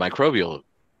have microbial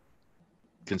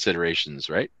considerations,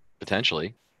 right?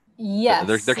 Potentially.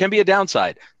 Yes. There can be a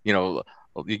downside. You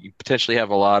potentially have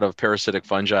a lot of parasitic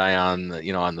fungi on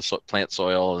the plant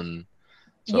soil, and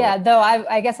so. Yeah, though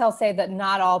I guess I'll say that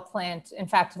not all plant, in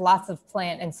fact, lots of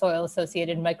plant and soil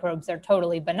associated microbes are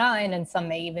totally benign, and some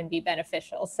may even be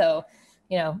beneficial. So,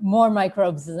 more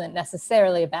microbes isn't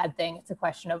necessarily a bad thing. It's a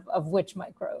question of which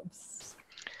microbes.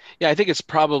 Yeah, I think it's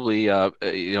probably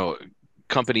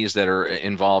companies that are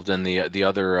involved in the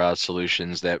other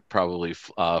solutions that probably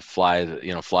fly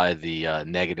the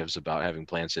negatives about having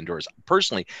plants indoors.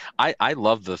 Personally, I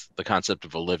love the concept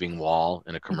of a living wall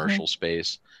in a commercial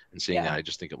space, and seeing that, I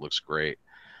just think it looks great.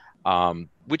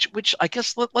 Which I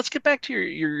guess let's get back to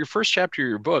your first chapter of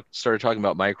your book. Started talking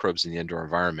about microbes in the indoor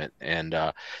environment, and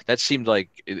that seemed like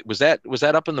was that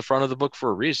up in the front of the book for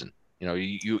a reason.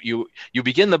 You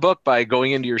begin the book by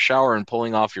going into your shower and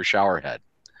pulling off your shower head.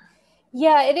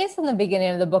 Yeah, it is in the beginning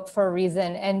of the book for a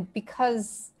reason. And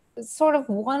because sort of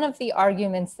one of the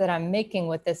arguments that I'm making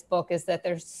with this book is that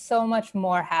there's so much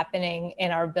more happening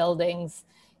in our buildings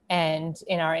and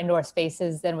in our indoor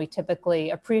spaces than we typically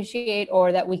appreciate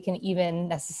or that we can even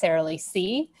necessarily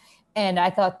see. And I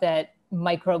thought that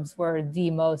microbes were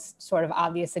the most sort of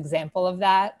obvious example of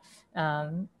that.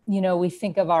 We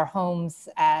think of our homes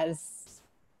as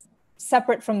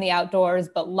separate from the outdoors,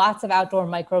 but lots of outdoor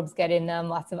microbes get in them,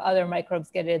 lots of other microbes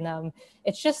get in them.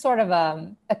 It's just sort of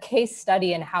a case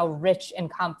study in how rich and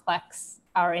complex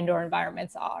our indoor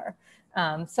environments are.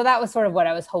 So that was sort of what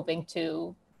I was hoping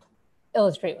to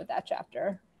illustrate with that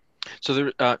chapter. So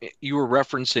there, you were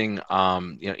referencing,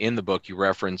 in the book, you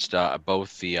referenced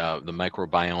both the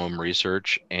microbiome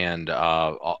research and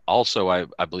also,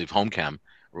 I believe, HomeChem,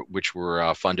 which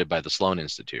were funded by the Sloan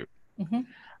Institute.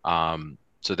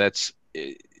 So that's,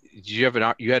 you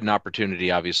had an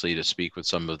opportunity, obviously, to speak with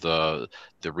some of the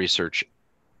researchers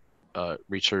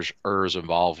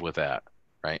involved with that,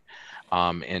 right?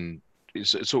 And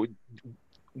so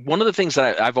one of the things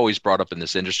that I've always brought up in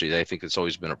this industry that I think it's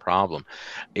always been a problem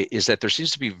is that there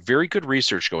seems to be very good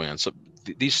research going on. So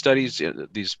these studies,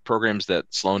 these programs that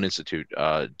Sloan Institute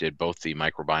did, both the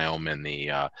microbiome and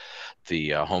the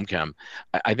HomeChem,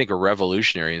 I think are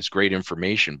revolutionary, and it's great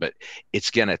information, but it's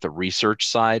again at the research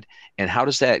side. And how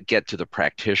does that get to the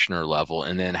practitioner level?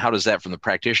 And then how does that from the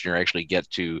practitioner actually get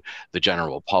to the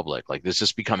general public? Like, does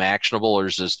this become actionable, or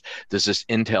does this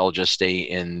intel just stay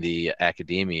in the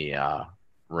academia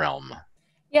realm?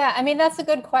 Yeah, I mean, that's a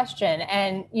good question.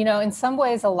 And, in some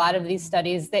ways, a lot of these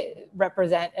studies, they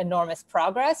represent enormous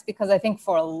progress, because I think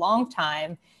for a long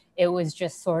time, it was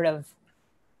just sort of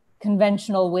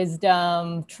conventional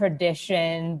wisdom,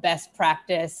 tradition, best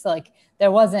practice. Like,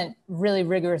 there wasn't really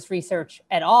rigorous research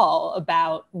at all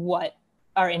about what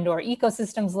our indoor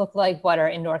ecosystems look like, what our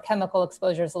indoor chemical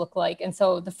exposures look like. And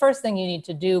so the first thing you need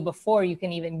to do before you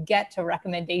can even get to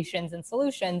recommendations and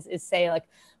solutions is say like,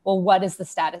 well, what is the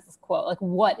status quo? Like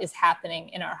what is happening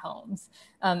in our homes?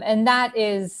 And that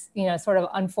is, sort of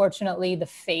unfortunately the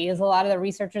phase a lot of the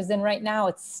research is in right now.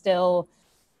 It's still,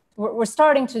 we're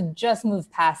starting to just move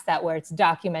past that where it's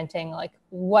documenting like,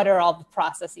 what are all the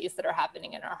processes that are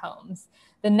happening in our homes?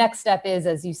 The next step is,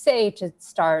 as you say, to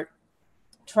start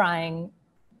trying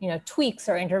tweaks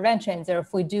or interventions, or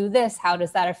if we do this, how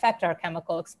does that affect our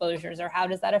chemical exposures, or how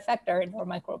does that affect our indoor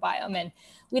microbiome? And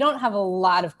we don't have a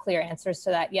lot of clear answers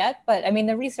to that yet, but I mean,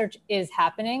 the research is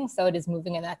happening, so it is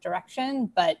moving in that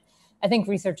direction. But I think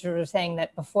researchers are saying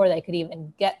that before they could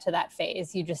even get to that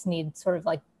phase, you just need sort of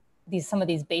like some of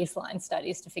these baseline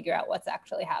studies to figure out what's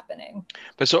actually happening.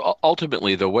 But so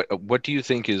ultimately, though, what do you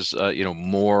think is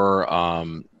more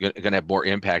going to have more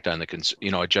impact on the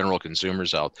a general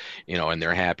consumer's health, and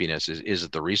their happiness? Is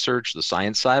it the research, the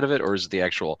science side of it, or is it the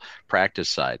actual practice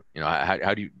side?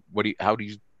 How do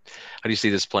you see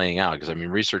this playing out? Because I mean,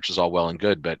 research is all well and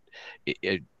good, but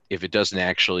if it doesn't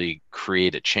actually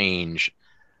create a change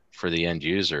for the end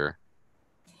user,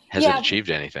 has it achieved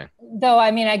anything? Though,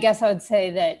 I mean, I guess I would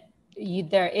say that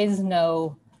there is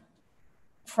no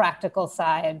practical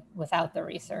side without the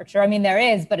research. Or I mean, there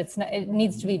is, but it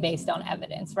needs to be based on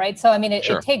evidence, right? So I mean, it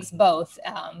takes both.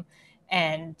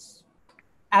 And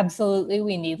absolutely,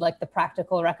 we need like the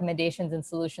practical recommendations and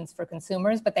solutions for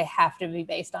consumers, but they have to be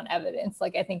based on evidence.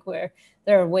 Like I think there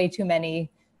are way too many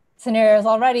scenarios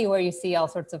already where you see all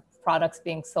sorts of products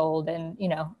being sold, and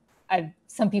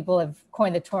some people have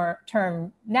coined the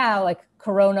term now, like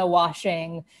Corona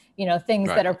washing, things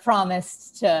that are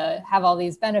promised to have all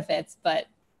these benefits, but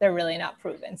they're really not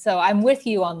proven. So I'm with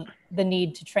you on the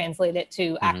need to translate it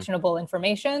to actionable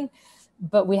information,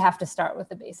 but we have to start with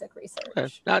the basic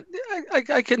research.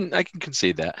 I can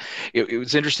concede that. It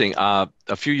was interesting.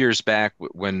 A few years back,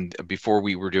 before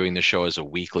we were doing the show as a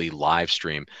weekly live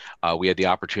stream, we had the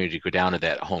opportunity to go down to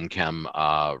that home chem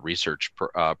research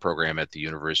program at the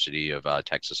University of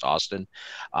Texas, Austin.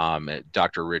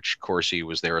 Dr. Rich Corsi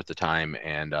was there at the time,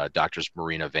 and Doctors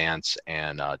Marina Vance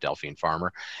and Delphine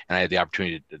Farmer, and I had the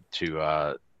opportunity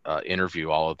to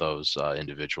interview all of those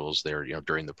individuals there,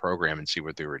 during the program and see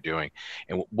what they were doing.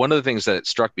 And one of the things that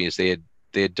struck me is they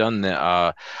had done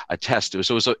a test. It was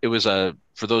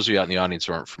for those of you out in the audience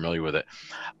who aren't familiar with it,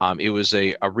 it was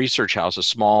a research house, a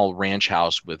small ranch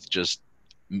house with just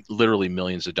literally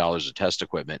millions of dollars of test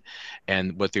equipment.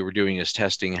 And what they were doing is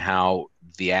testing how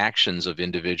the actions of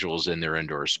individuals in their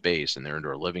indoor space and their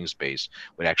indoor living space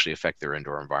would actually affect their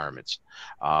indoor environments.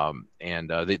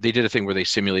 They did a thing where they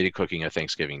simulated cooking a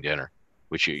Thanksgiving dinner,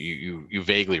 which you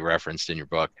vaguely referenced in your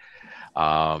book.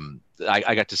 I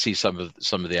got to see some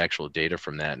of the actual data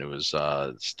from that, and it was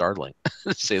startling,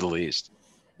 to say the least.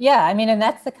 Yeah, I mean, and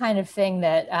that's the kind of thing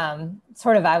that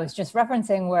sort of I was just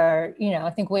referencing where, I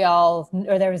think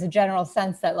there was a general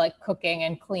sense that like cooking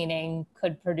and cleaning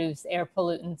could produce air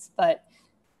pollutants, but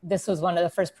this was one of the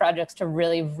first projects to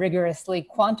really rigorously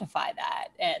quantify that.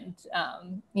 And,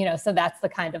 so that's the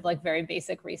kind of like very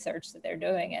basic research that they're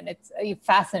doing. And it's a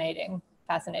fascinating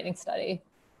study.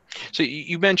 So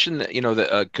you mentioned that,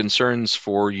 the concerns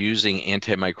for using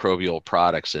antimicrobial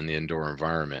products in the indoor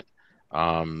environment.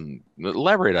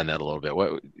 Elaborate on that a little bit.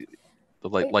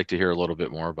 I'd like to hear a little bit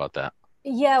more about that.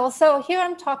 Yeah, well, so here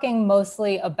I'm talking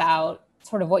mostly about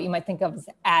sort of what you might think of as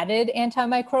added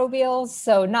antimicrobials.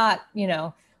 So not,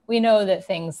 we know that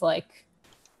things like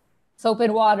soap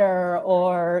and water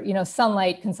or,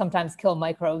 sunlight can sometimes kill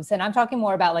microbes. And I'm talking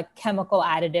more about like chemical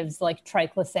additives like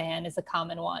triclosan is a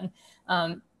common one.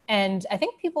 And I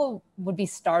think people would be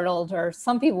startled, or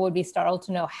some people would be startled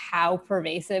to know how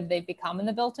pervasive they've become in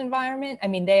the built environment. I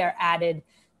mean, they are added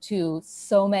to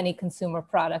so many consumer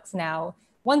products now.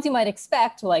 Ones you might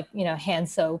expect, like, hand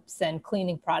soaps and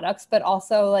cleaning products, but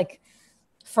also like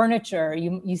furniture.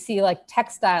 You see like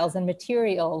textiles and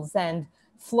materials and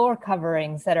floor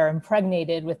coverings that are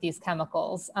impregnated with these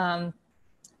chemicals.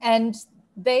 And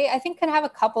they, I think, can have a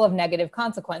couple of negative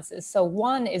consequences. So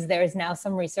one is there is now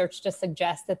some research to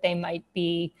suggest that they might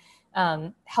be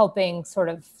helping sort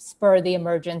of spur the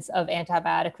emergence of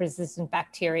antibiotic-resistant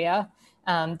bacteria.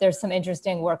 There's some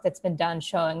interesting work that's been done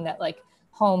showing that like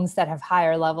homes that have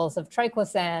higher levels of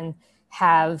triclosan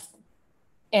have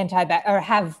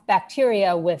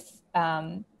bacteria with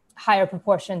higher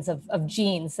proportions of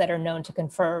genes that are known to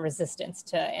confer resistance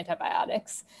to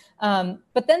antibiotics.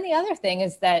 But then the other thing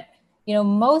is that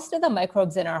most of the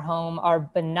microbes in our home are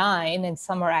benign and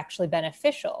some are actually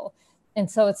beneficial.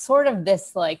 And so it's sort of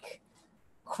this like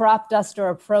crop duster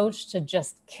approach to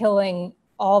just killing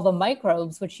all the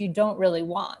microbes, which you don't really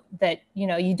want. That,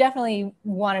 you definitely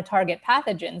want to target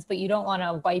pathogens, but you don't want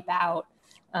to wipe out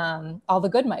all the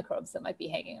good microbes that might be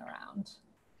hanging around.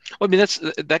 Well, I mean,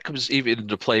 that comes even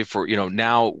into play for,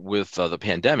 now with the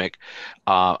pandemic.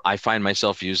 I find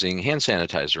myself using hand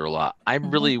sanitizer a lot. I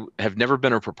really have never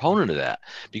been a proponent of that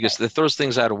because that throws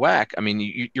things out of whack. I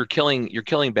mean, you're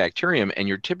killing bacterium, and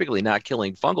you're typically not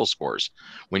killing fungal spores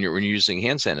when you're using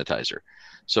hand sanitizer.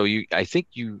 So I think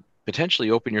you potentially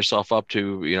open yourself up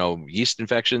to, yeast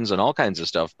infections and all kinds of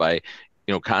stuff by,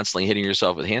 constantly hitting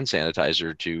yourself with hand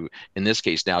sanitizer to, in this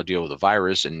case, now deal with a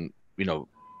virus and,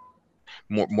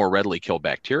 more readily kill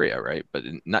bacteria, right? But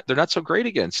they're not so great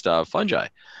against fungi.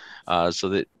 So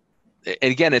that,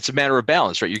 and again, it's a matter of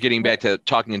balance, right? You're getting back to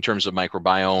talking in terms of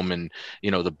microbiome and,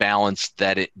 the balance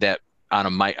that on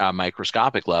a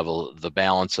microscopic level, the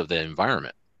balance of the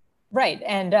environment. Right.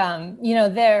 And,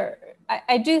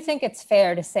 I do think it's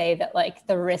fair to say that like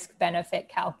the risk benefit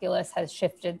calculus has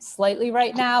shifted slightly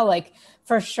right now, like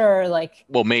for sure, like.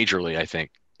 Well, majorly, I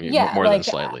think. Yeah. More than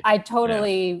slightly. I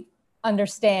totally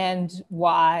understand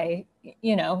why,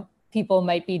 people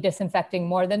might be disinfecting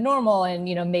more than normal. And,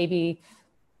 maybe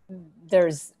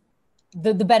there's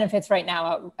the benefits right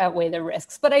now outweigh the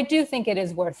risks. But I do think it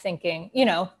is worth thinking,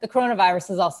 the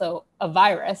coronavirus is also a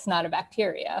virus, not a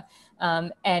bacteria.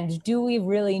 And do we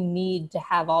really need to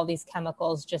have all these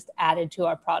chemicals just added to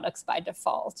our products by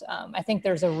default? I think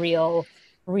there's a real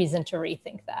reason to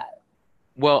rethink that.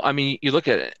 Well, I mean, you look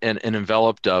at an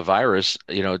enveloped virus,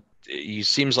 it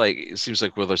seems like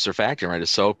with a surfactant, right? A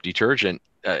soap detergent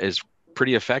is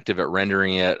pretty effective at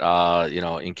rendering it,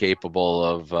 incapable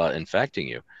of infecting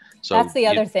you. So that's the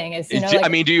other thing is, I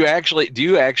mean, do you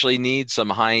actually need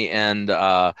some high-end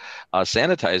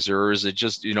sanitizer, or is it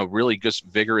just, really just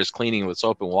vigorous cleaning with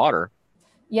soap and water?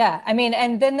 Yeah, I mean,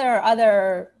 and then there are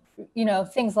other,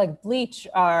 things like bleach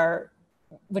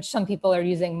which some people are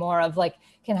using more of, like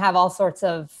can have all sorts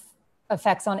of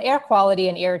effects on air quality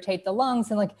and irritate the lungs.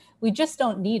 And like, we just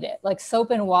don't need it. Like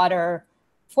soap and water,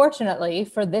 fortunately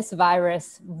for this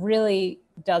virus, really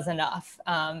does enough.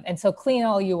 And so clean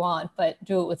all you want, but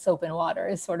do it with soap and water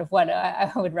is sort of what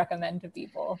I would recommend to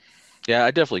people. Yeah,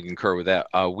 I definitely concur with that.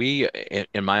 We,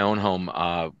 in my own home,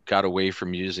 got away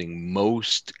from using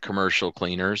most commercial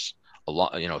cleaners a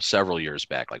lot, several years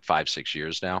back, like 5-6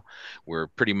 years now. We're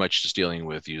pretty much just dealing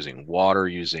with using water,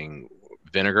 using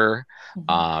vinegar,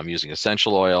 using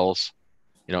essential oils,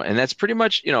 and that's pretty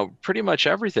much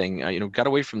everything. Got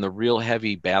away from the real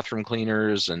heavy bathroom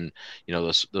cleaners and,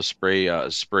 the spray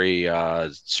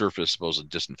surface supposed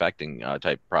disinfecting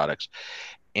type products.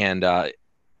 And,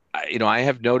 I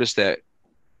have noticed that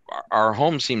our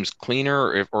home seems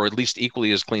cleaner, or at least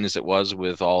equally as clean as it was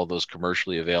with all those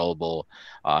commercially available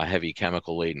heavy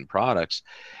chemical laden products.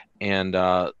 And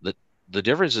the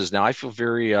difference is now I feel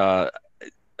very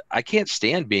I can't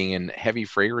stand being in heavy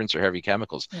fragrance or heavy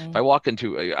chemicals. If I walk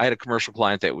into, I had a commercial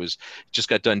client that just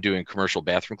got done doing commercial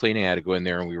bathroom cleaning. I had to go in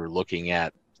there and we were looking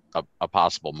at a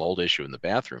possible mold issue in the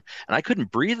bathroom, and I couldn't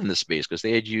breathe in the space because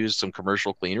they had used some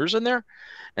commercial cleaners in there,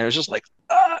 and it was just like,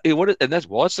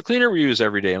 that's the cleaner we use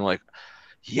every day. I'm like,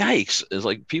 yikes! It's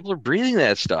like people are breathing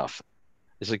that stuff.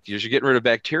 It's like you're getting rid of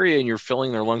bacteria and you're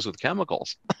filling their lungs with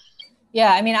chemicals.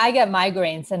 Yeah, I mean, I get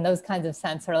migraines, and those kinds of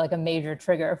scents are like a major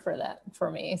trigger for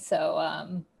me.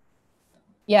 So,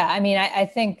 yeah, I mean, I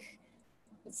think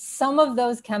some of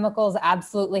those chemicals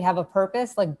absolutely have a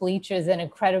purpose. Like bleach is an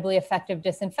incredibly effective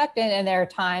disinfectant, and there are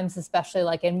times, especially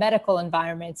like in medical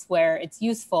environments, where it's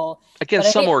useful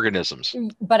against some organisms.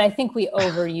 But I think we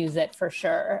overuse it for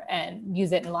sure, and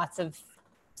use it in lots of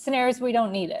scenarios we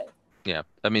don't need it. Yeah,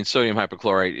 I mean, sodium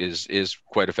hypochlorite is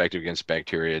quite effective against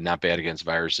bacteria, not bad against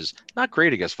viruses, not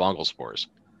great against fungal spores.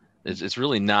 It's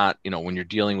really not, when you're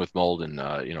dealing with mold and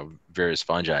various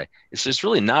fungi, it's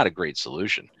really not a great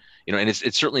solution. And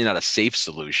it's certainly not a safe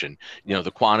solution.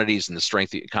 The quantities and the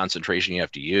strength, the concentration you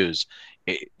have to use.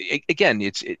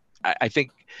 I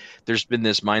think there's been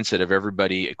this mindset of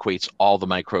everybody equates all the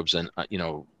microbes and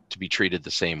to be treated the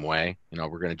same way.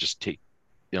 We're going to just take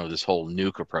this whole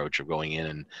nuke approach of going in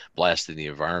and blasting the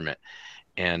environment.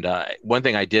 And one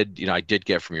thing I did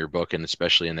get from your book, and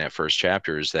especially in that first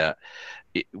chapter, is that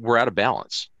we're out of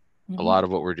balance. A lot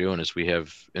of what we're doing is we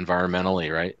have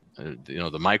environmentally, right?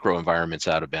 The micro environment's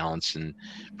out of balance, and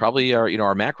probably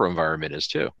our macro environment is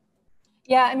too.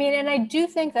 Yeah, I mean, and I do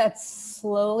think that's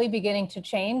slowly beginning to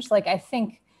change. Like, I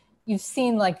think you've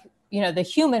seen the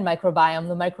human microbiome,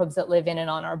 the microbes that live in and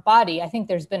on our body. I think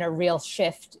there's been a real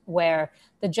shift where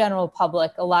the general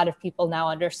public, a lot of people now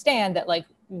understand that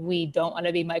we don't want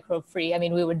to be microbe free. I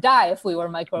mean, we would die if we were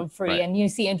microbe free. Right. And you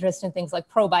see interest in things like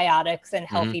probiotics and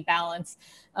healthy balance.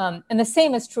 And the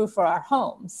same is true for our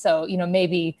homes. So,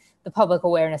 maybe the public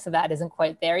awareness of that isn't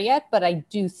quite there yet, but I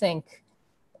do think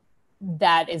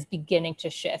that is beginning to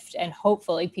shift. And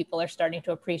hopefully people are starting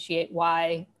to appreciate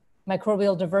why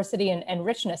microbial diversity and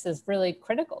richness is really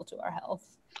critical to our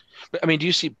health. But I mean, do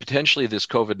you see potentially this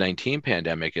COVID-19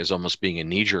 pandemic as almost being a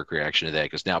knee-jerk reaction to that?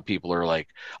 Because now people are like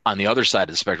on the other side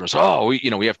of the spectrum. So, oh, we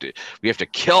have to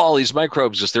kill all these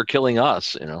microbes because they're killing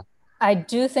us. I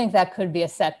do think that could be a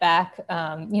setback.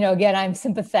 Again, I'm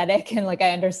sympathetic and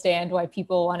I understand why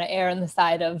people want to err on the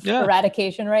side of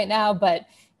eradication right now. But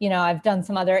I've done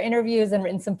some other interviews and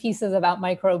written some pieces about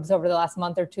microbes over the last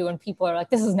month or two, and people are like,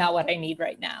 "This is not what I need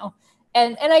right now,"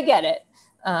 and I get it.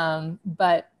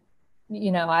 But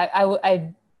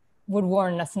I would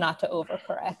warn us not to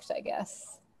overcorrect, I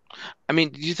guess. I mean,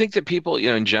 do you think that people,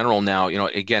 in general now,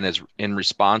 again, as in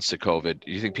response to COVID,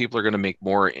 do you think people are going to make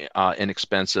more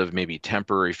inexpensive, maybe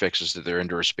temporary fixes to their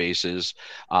indoor spaces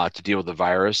to deal with the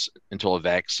virus until a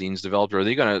vaccine's developed? Or do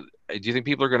you think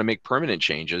people are going to make permanent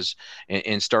changes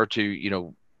and start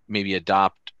to, maybe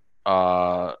adopt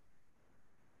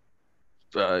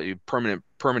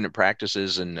permanent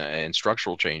practices and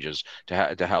structural changes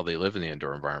to how they live in the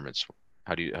indoor environments?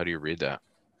 How do you read that?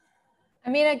 I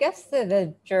mean, I guess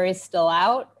the jury's still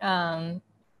out. I'd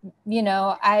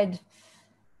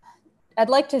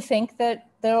like to think that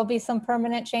there will be some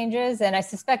permanent changes, and I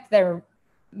suspect there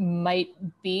might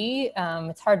be.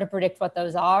 It's hard to predict what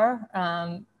those are.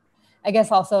 I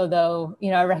guess also, though,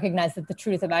 I recognize that the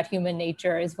truth about human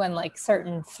nature is when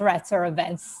certain threats or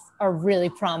events are really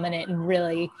prominent and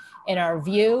really in our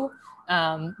view,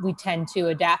 we tend to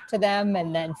adapt to them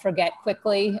and then forget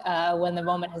quickly when the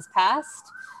moment has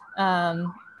passed. I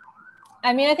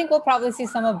think we'll probably see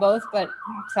some of both, but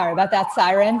sorry about that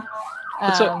siren.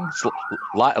 It's a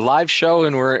live show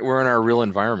and we're in our real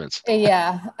environments.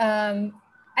 Yeah.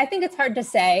 I think it's hard to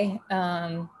say.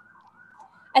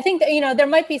 I think that, there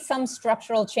might be some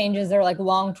structural changes or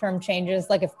long-term changes,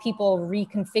 like if people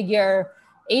reconfigure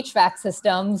HVAC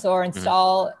systems or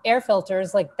install air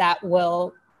filters, that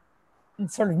will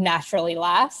sort of naturally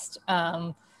last.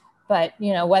 But,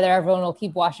 whether everyone will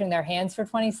keep washing their hands for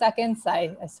 20 seconds,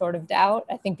 I sort of doubt.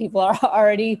 I think people are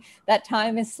already, that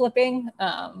time is slipping,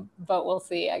 but we'll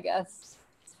see, I guess.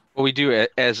 Well, we do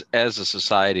as a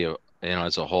society,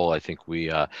 as a whole, I think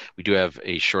we do have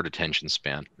a short attention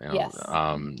span, Yes.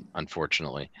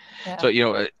 Unfortunately. Yeah. So,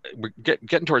 we're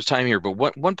getting towards time here, but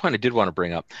one point I did want to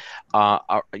bring up,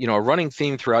 a running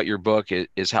theme throughout your book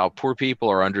is how poor people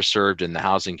are underserved in the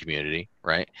housing community,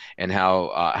 right? And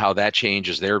how that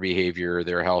changes their behavior,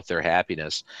 their health, their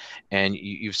happiness. And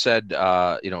you've said,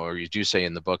 or you do say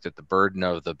in the book that the burden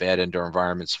of the bad indoor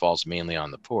environments falls mainly on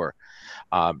the poor.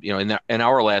 In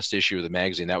our last issue of the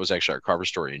magazine, that was actually our cover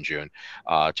story in June,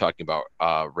 talking about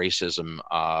racism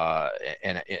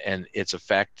and its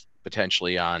effect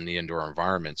potentially on the indoor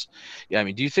environments. Yeah,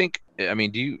 what do you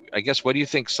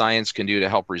think science can do to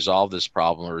help resolve this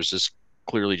problem, or is this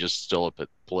clearly just still a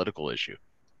political issue?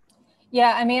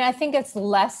 Yeah, I think it's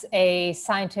less a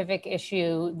scientific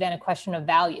issue than a question of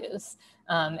values.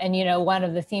 And one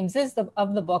of the themes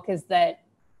of the book is that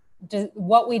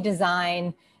what we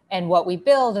design and what we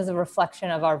build is a reflection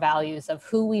of our values, of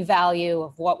who we value,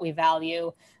 of what we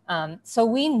value. So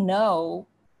we know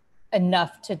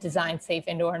enough to design safe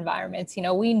indoor environments.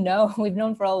 We've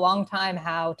known for a long time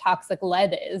how toxic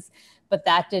lead is, but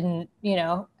that didn't,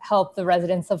 help the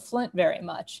residents of Flint very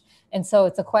much. And so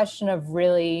it's a question of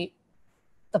really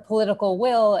the political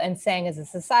will and saying as a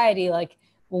society,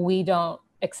 we don't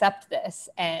accept this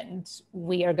and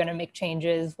we are going to make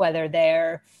changes, whether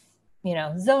they're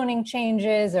zoning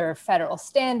changes or federal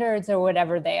standards or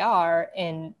whatever they are,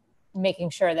 in making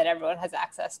sure that everyone has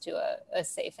access to a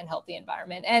safe and healthy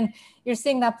environment. And you're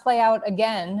seeing that play out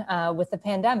again with the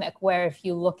pandemic, where if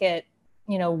you look at,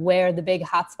 where the big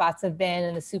hotspots have been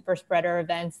and the super spreader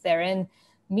events, they're in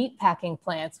meat packing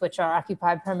plants, which are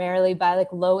occupied primarily by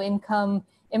low income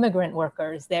immigrant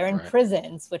workers. They're in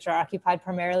prisons, which are occupied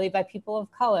primarily by people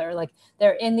of color.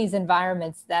 They're in these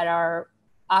environments that are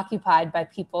occupied by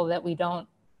people that we don't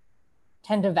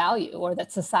tend to value, or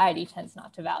that society tends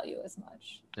not to value as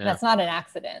much. Yeah. That's not an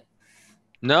accident.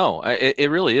 No, it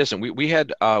really isn't. We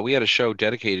had a show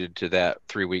dedicated to that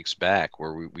 3 weeks back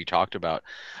where we talked about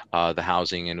the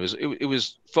housing, and it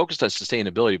was focused on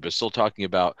sustainability, but still talking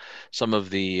about some of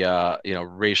the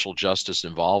racial justice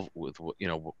involved with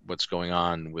what's going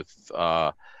on with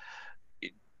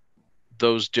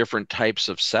those different types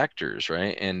of sectors,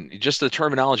 right? And just the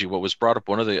terminology, what was brought up,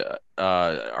 one of the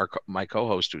my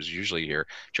co-host, who's usually here,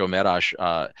 Joe Medosh,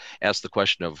 asked the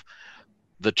question of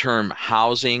the term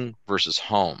housing versus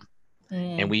home.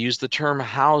 And we use the term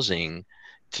housing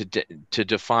to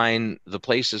define the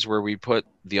places where we put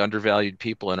the undervalued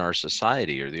people in our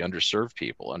society, or the underserved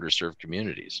people, underserved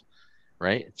communities,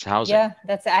 right? It's housing. Yeah,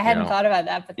 I hadn't thought about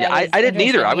that, but I didn't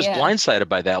either. I was blindsided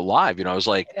by that live. I was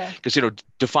like, because,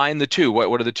 define the two.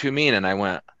 What do the two mean? And I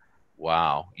went,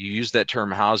 wow, you use that term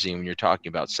housing when you're talking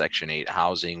about Section 8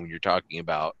 housing, when you're talking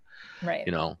about, right.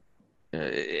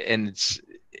 And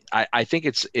I think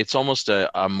it's almost a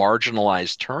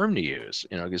marginalized term to use,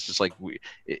 because it's like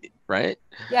right?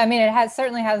 Yeah, I mean, it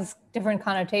certainly has different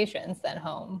connotations than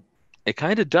home. It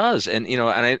kind of does. And,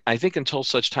 and I think until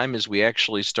such time as we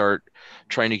actually start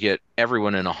trying to get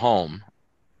everyone in a home,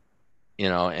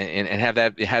 and have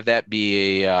that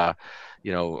be an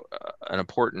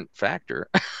important factor,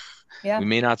 yeah, we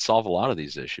may not solve a lot of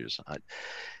these issues.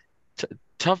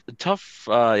 Tough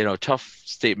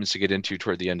statements to get into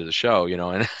toward the end of the show,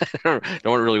 and I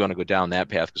don't really want to go down that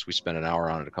path because we spent an hour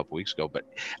on it a couple weeks ago, but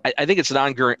I think it's an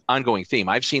ongoing theme.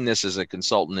 I've seen this as a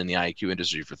consultant in the IAQ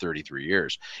industry for 33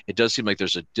 years. It does seem like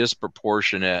there's a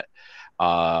disproportionate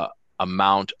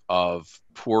amount of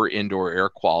poor indoor air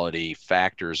quality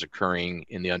factors occurring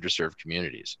in the underserved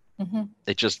communities. Mm-hmm.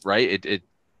 It just, right? It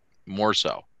more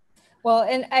so. Well,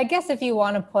 and I guess if you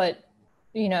want to put,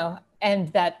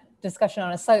 end that discussion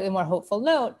on a slightly more hopeful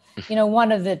note,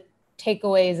 one of the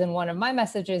takeaways and one of my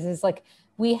messages is like,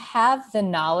 we have the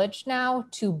knowledge now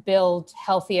to build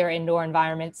healthier indoor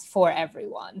environments for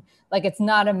everyone. Like, it's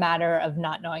not a matter of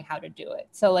not knowing how to do it.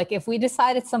 So like, if we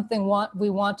decide it's something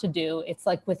we want to do, it's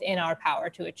like within our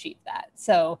power to achieve that.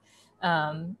 So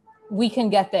we can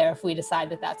get there if we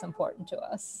decide that that's important to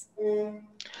us.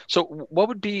 So what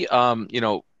would be,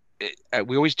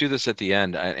 we always do this at the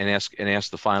end and ask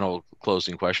the final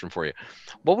closing question for you.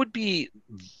 What would be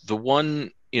the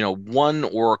one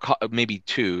or maybe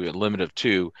two, a limit of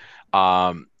two,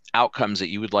 outcomes that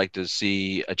you would like to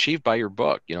see achieved by your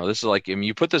book? This is like,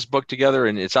 you put this book together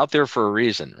and it's out there for a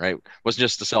reason, right? It wasn't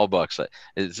just to sell books.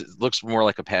 It looks more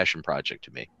like a passion project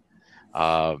to me.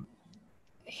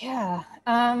 Yeah.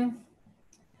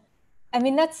 I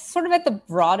mean, that's sort of at the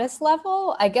broadest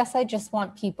level. I guess I just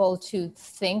want people to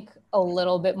think a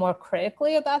little bit more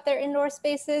critically about their indoor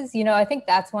spaces. I think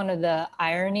that's one of the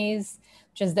ironies,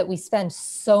 which is that we spend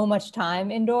so much time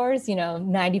indoors,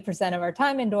 90% of our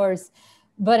time indoors,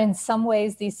 but in some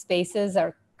ways these spaces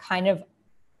are kind of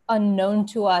unknown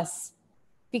to us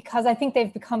because I think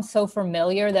they've become so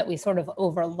familiar that we sort of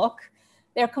overlook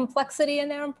their complexity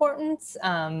and their importance.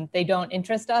 They don't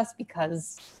interest us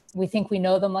because we think we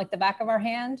know them like the back of our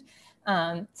hand.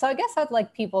 So I guess I'd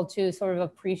like people to sort of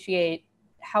appreciate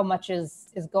how much is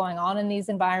going on in these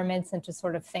environments and to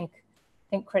sort of think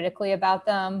critically about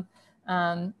them.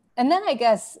 And then I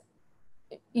guess,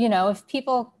 if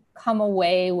people come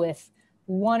away with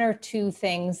one or two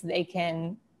things they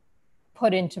can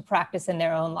put into practice in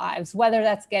their own lives, whether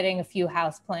that's getting a few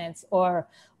houseplants or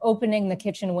opening the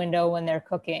kitchen window when they're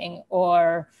cooking,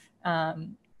 or,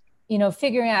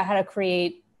 figuring out how to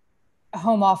create a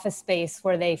home office space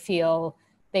where they feel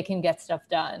they can get stuff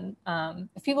done.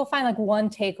 If people find like one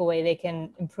takeaway they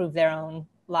can improve their own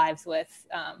lives with,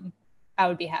 I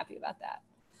would be happy about that.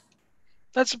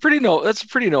 That's a pretty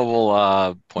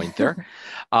noble point there.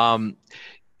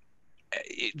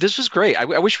 This was great. I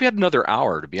wish we had another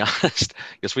hour, to be honest.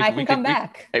 I can come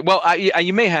back.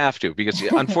 You may have to, because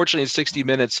unfortunately in 60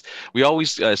 minutes, we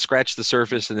always scratch the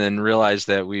surface and then realize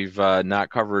that we've not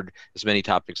covered as many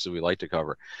topics as we like to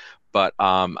cover. But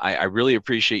I really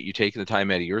appreciate you taking the time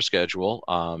out of your schedule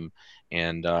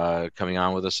and coming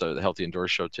on with us at the Healthy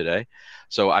Indoors Show today.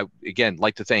 So I, again,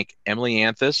 like to thank Emily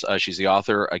Anthus. She's the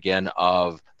author, again,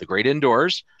 of The Great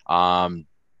Indoors.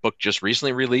 Book just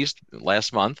recently released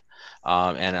last month,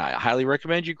 and I highly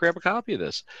recommend you grab a copy of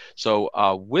this. So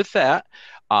with that,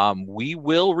 we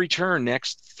will return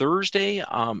next Thursday,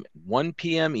 1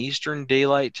 p.m. Eastern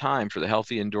Daylight Time for the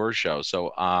Healthy Indoors Show.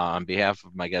 So on behalf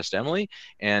of my guest Emily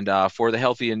and for the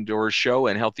Healthy Indoors Show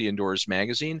and Healthy Indoors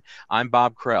Magazine, I'm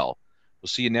Bob Krell. We'll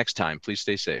see you next time. Please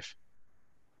stay safe.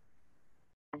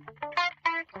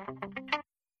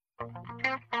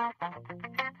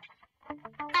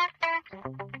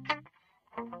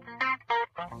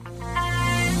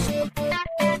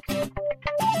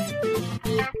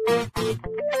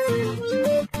 Thank you.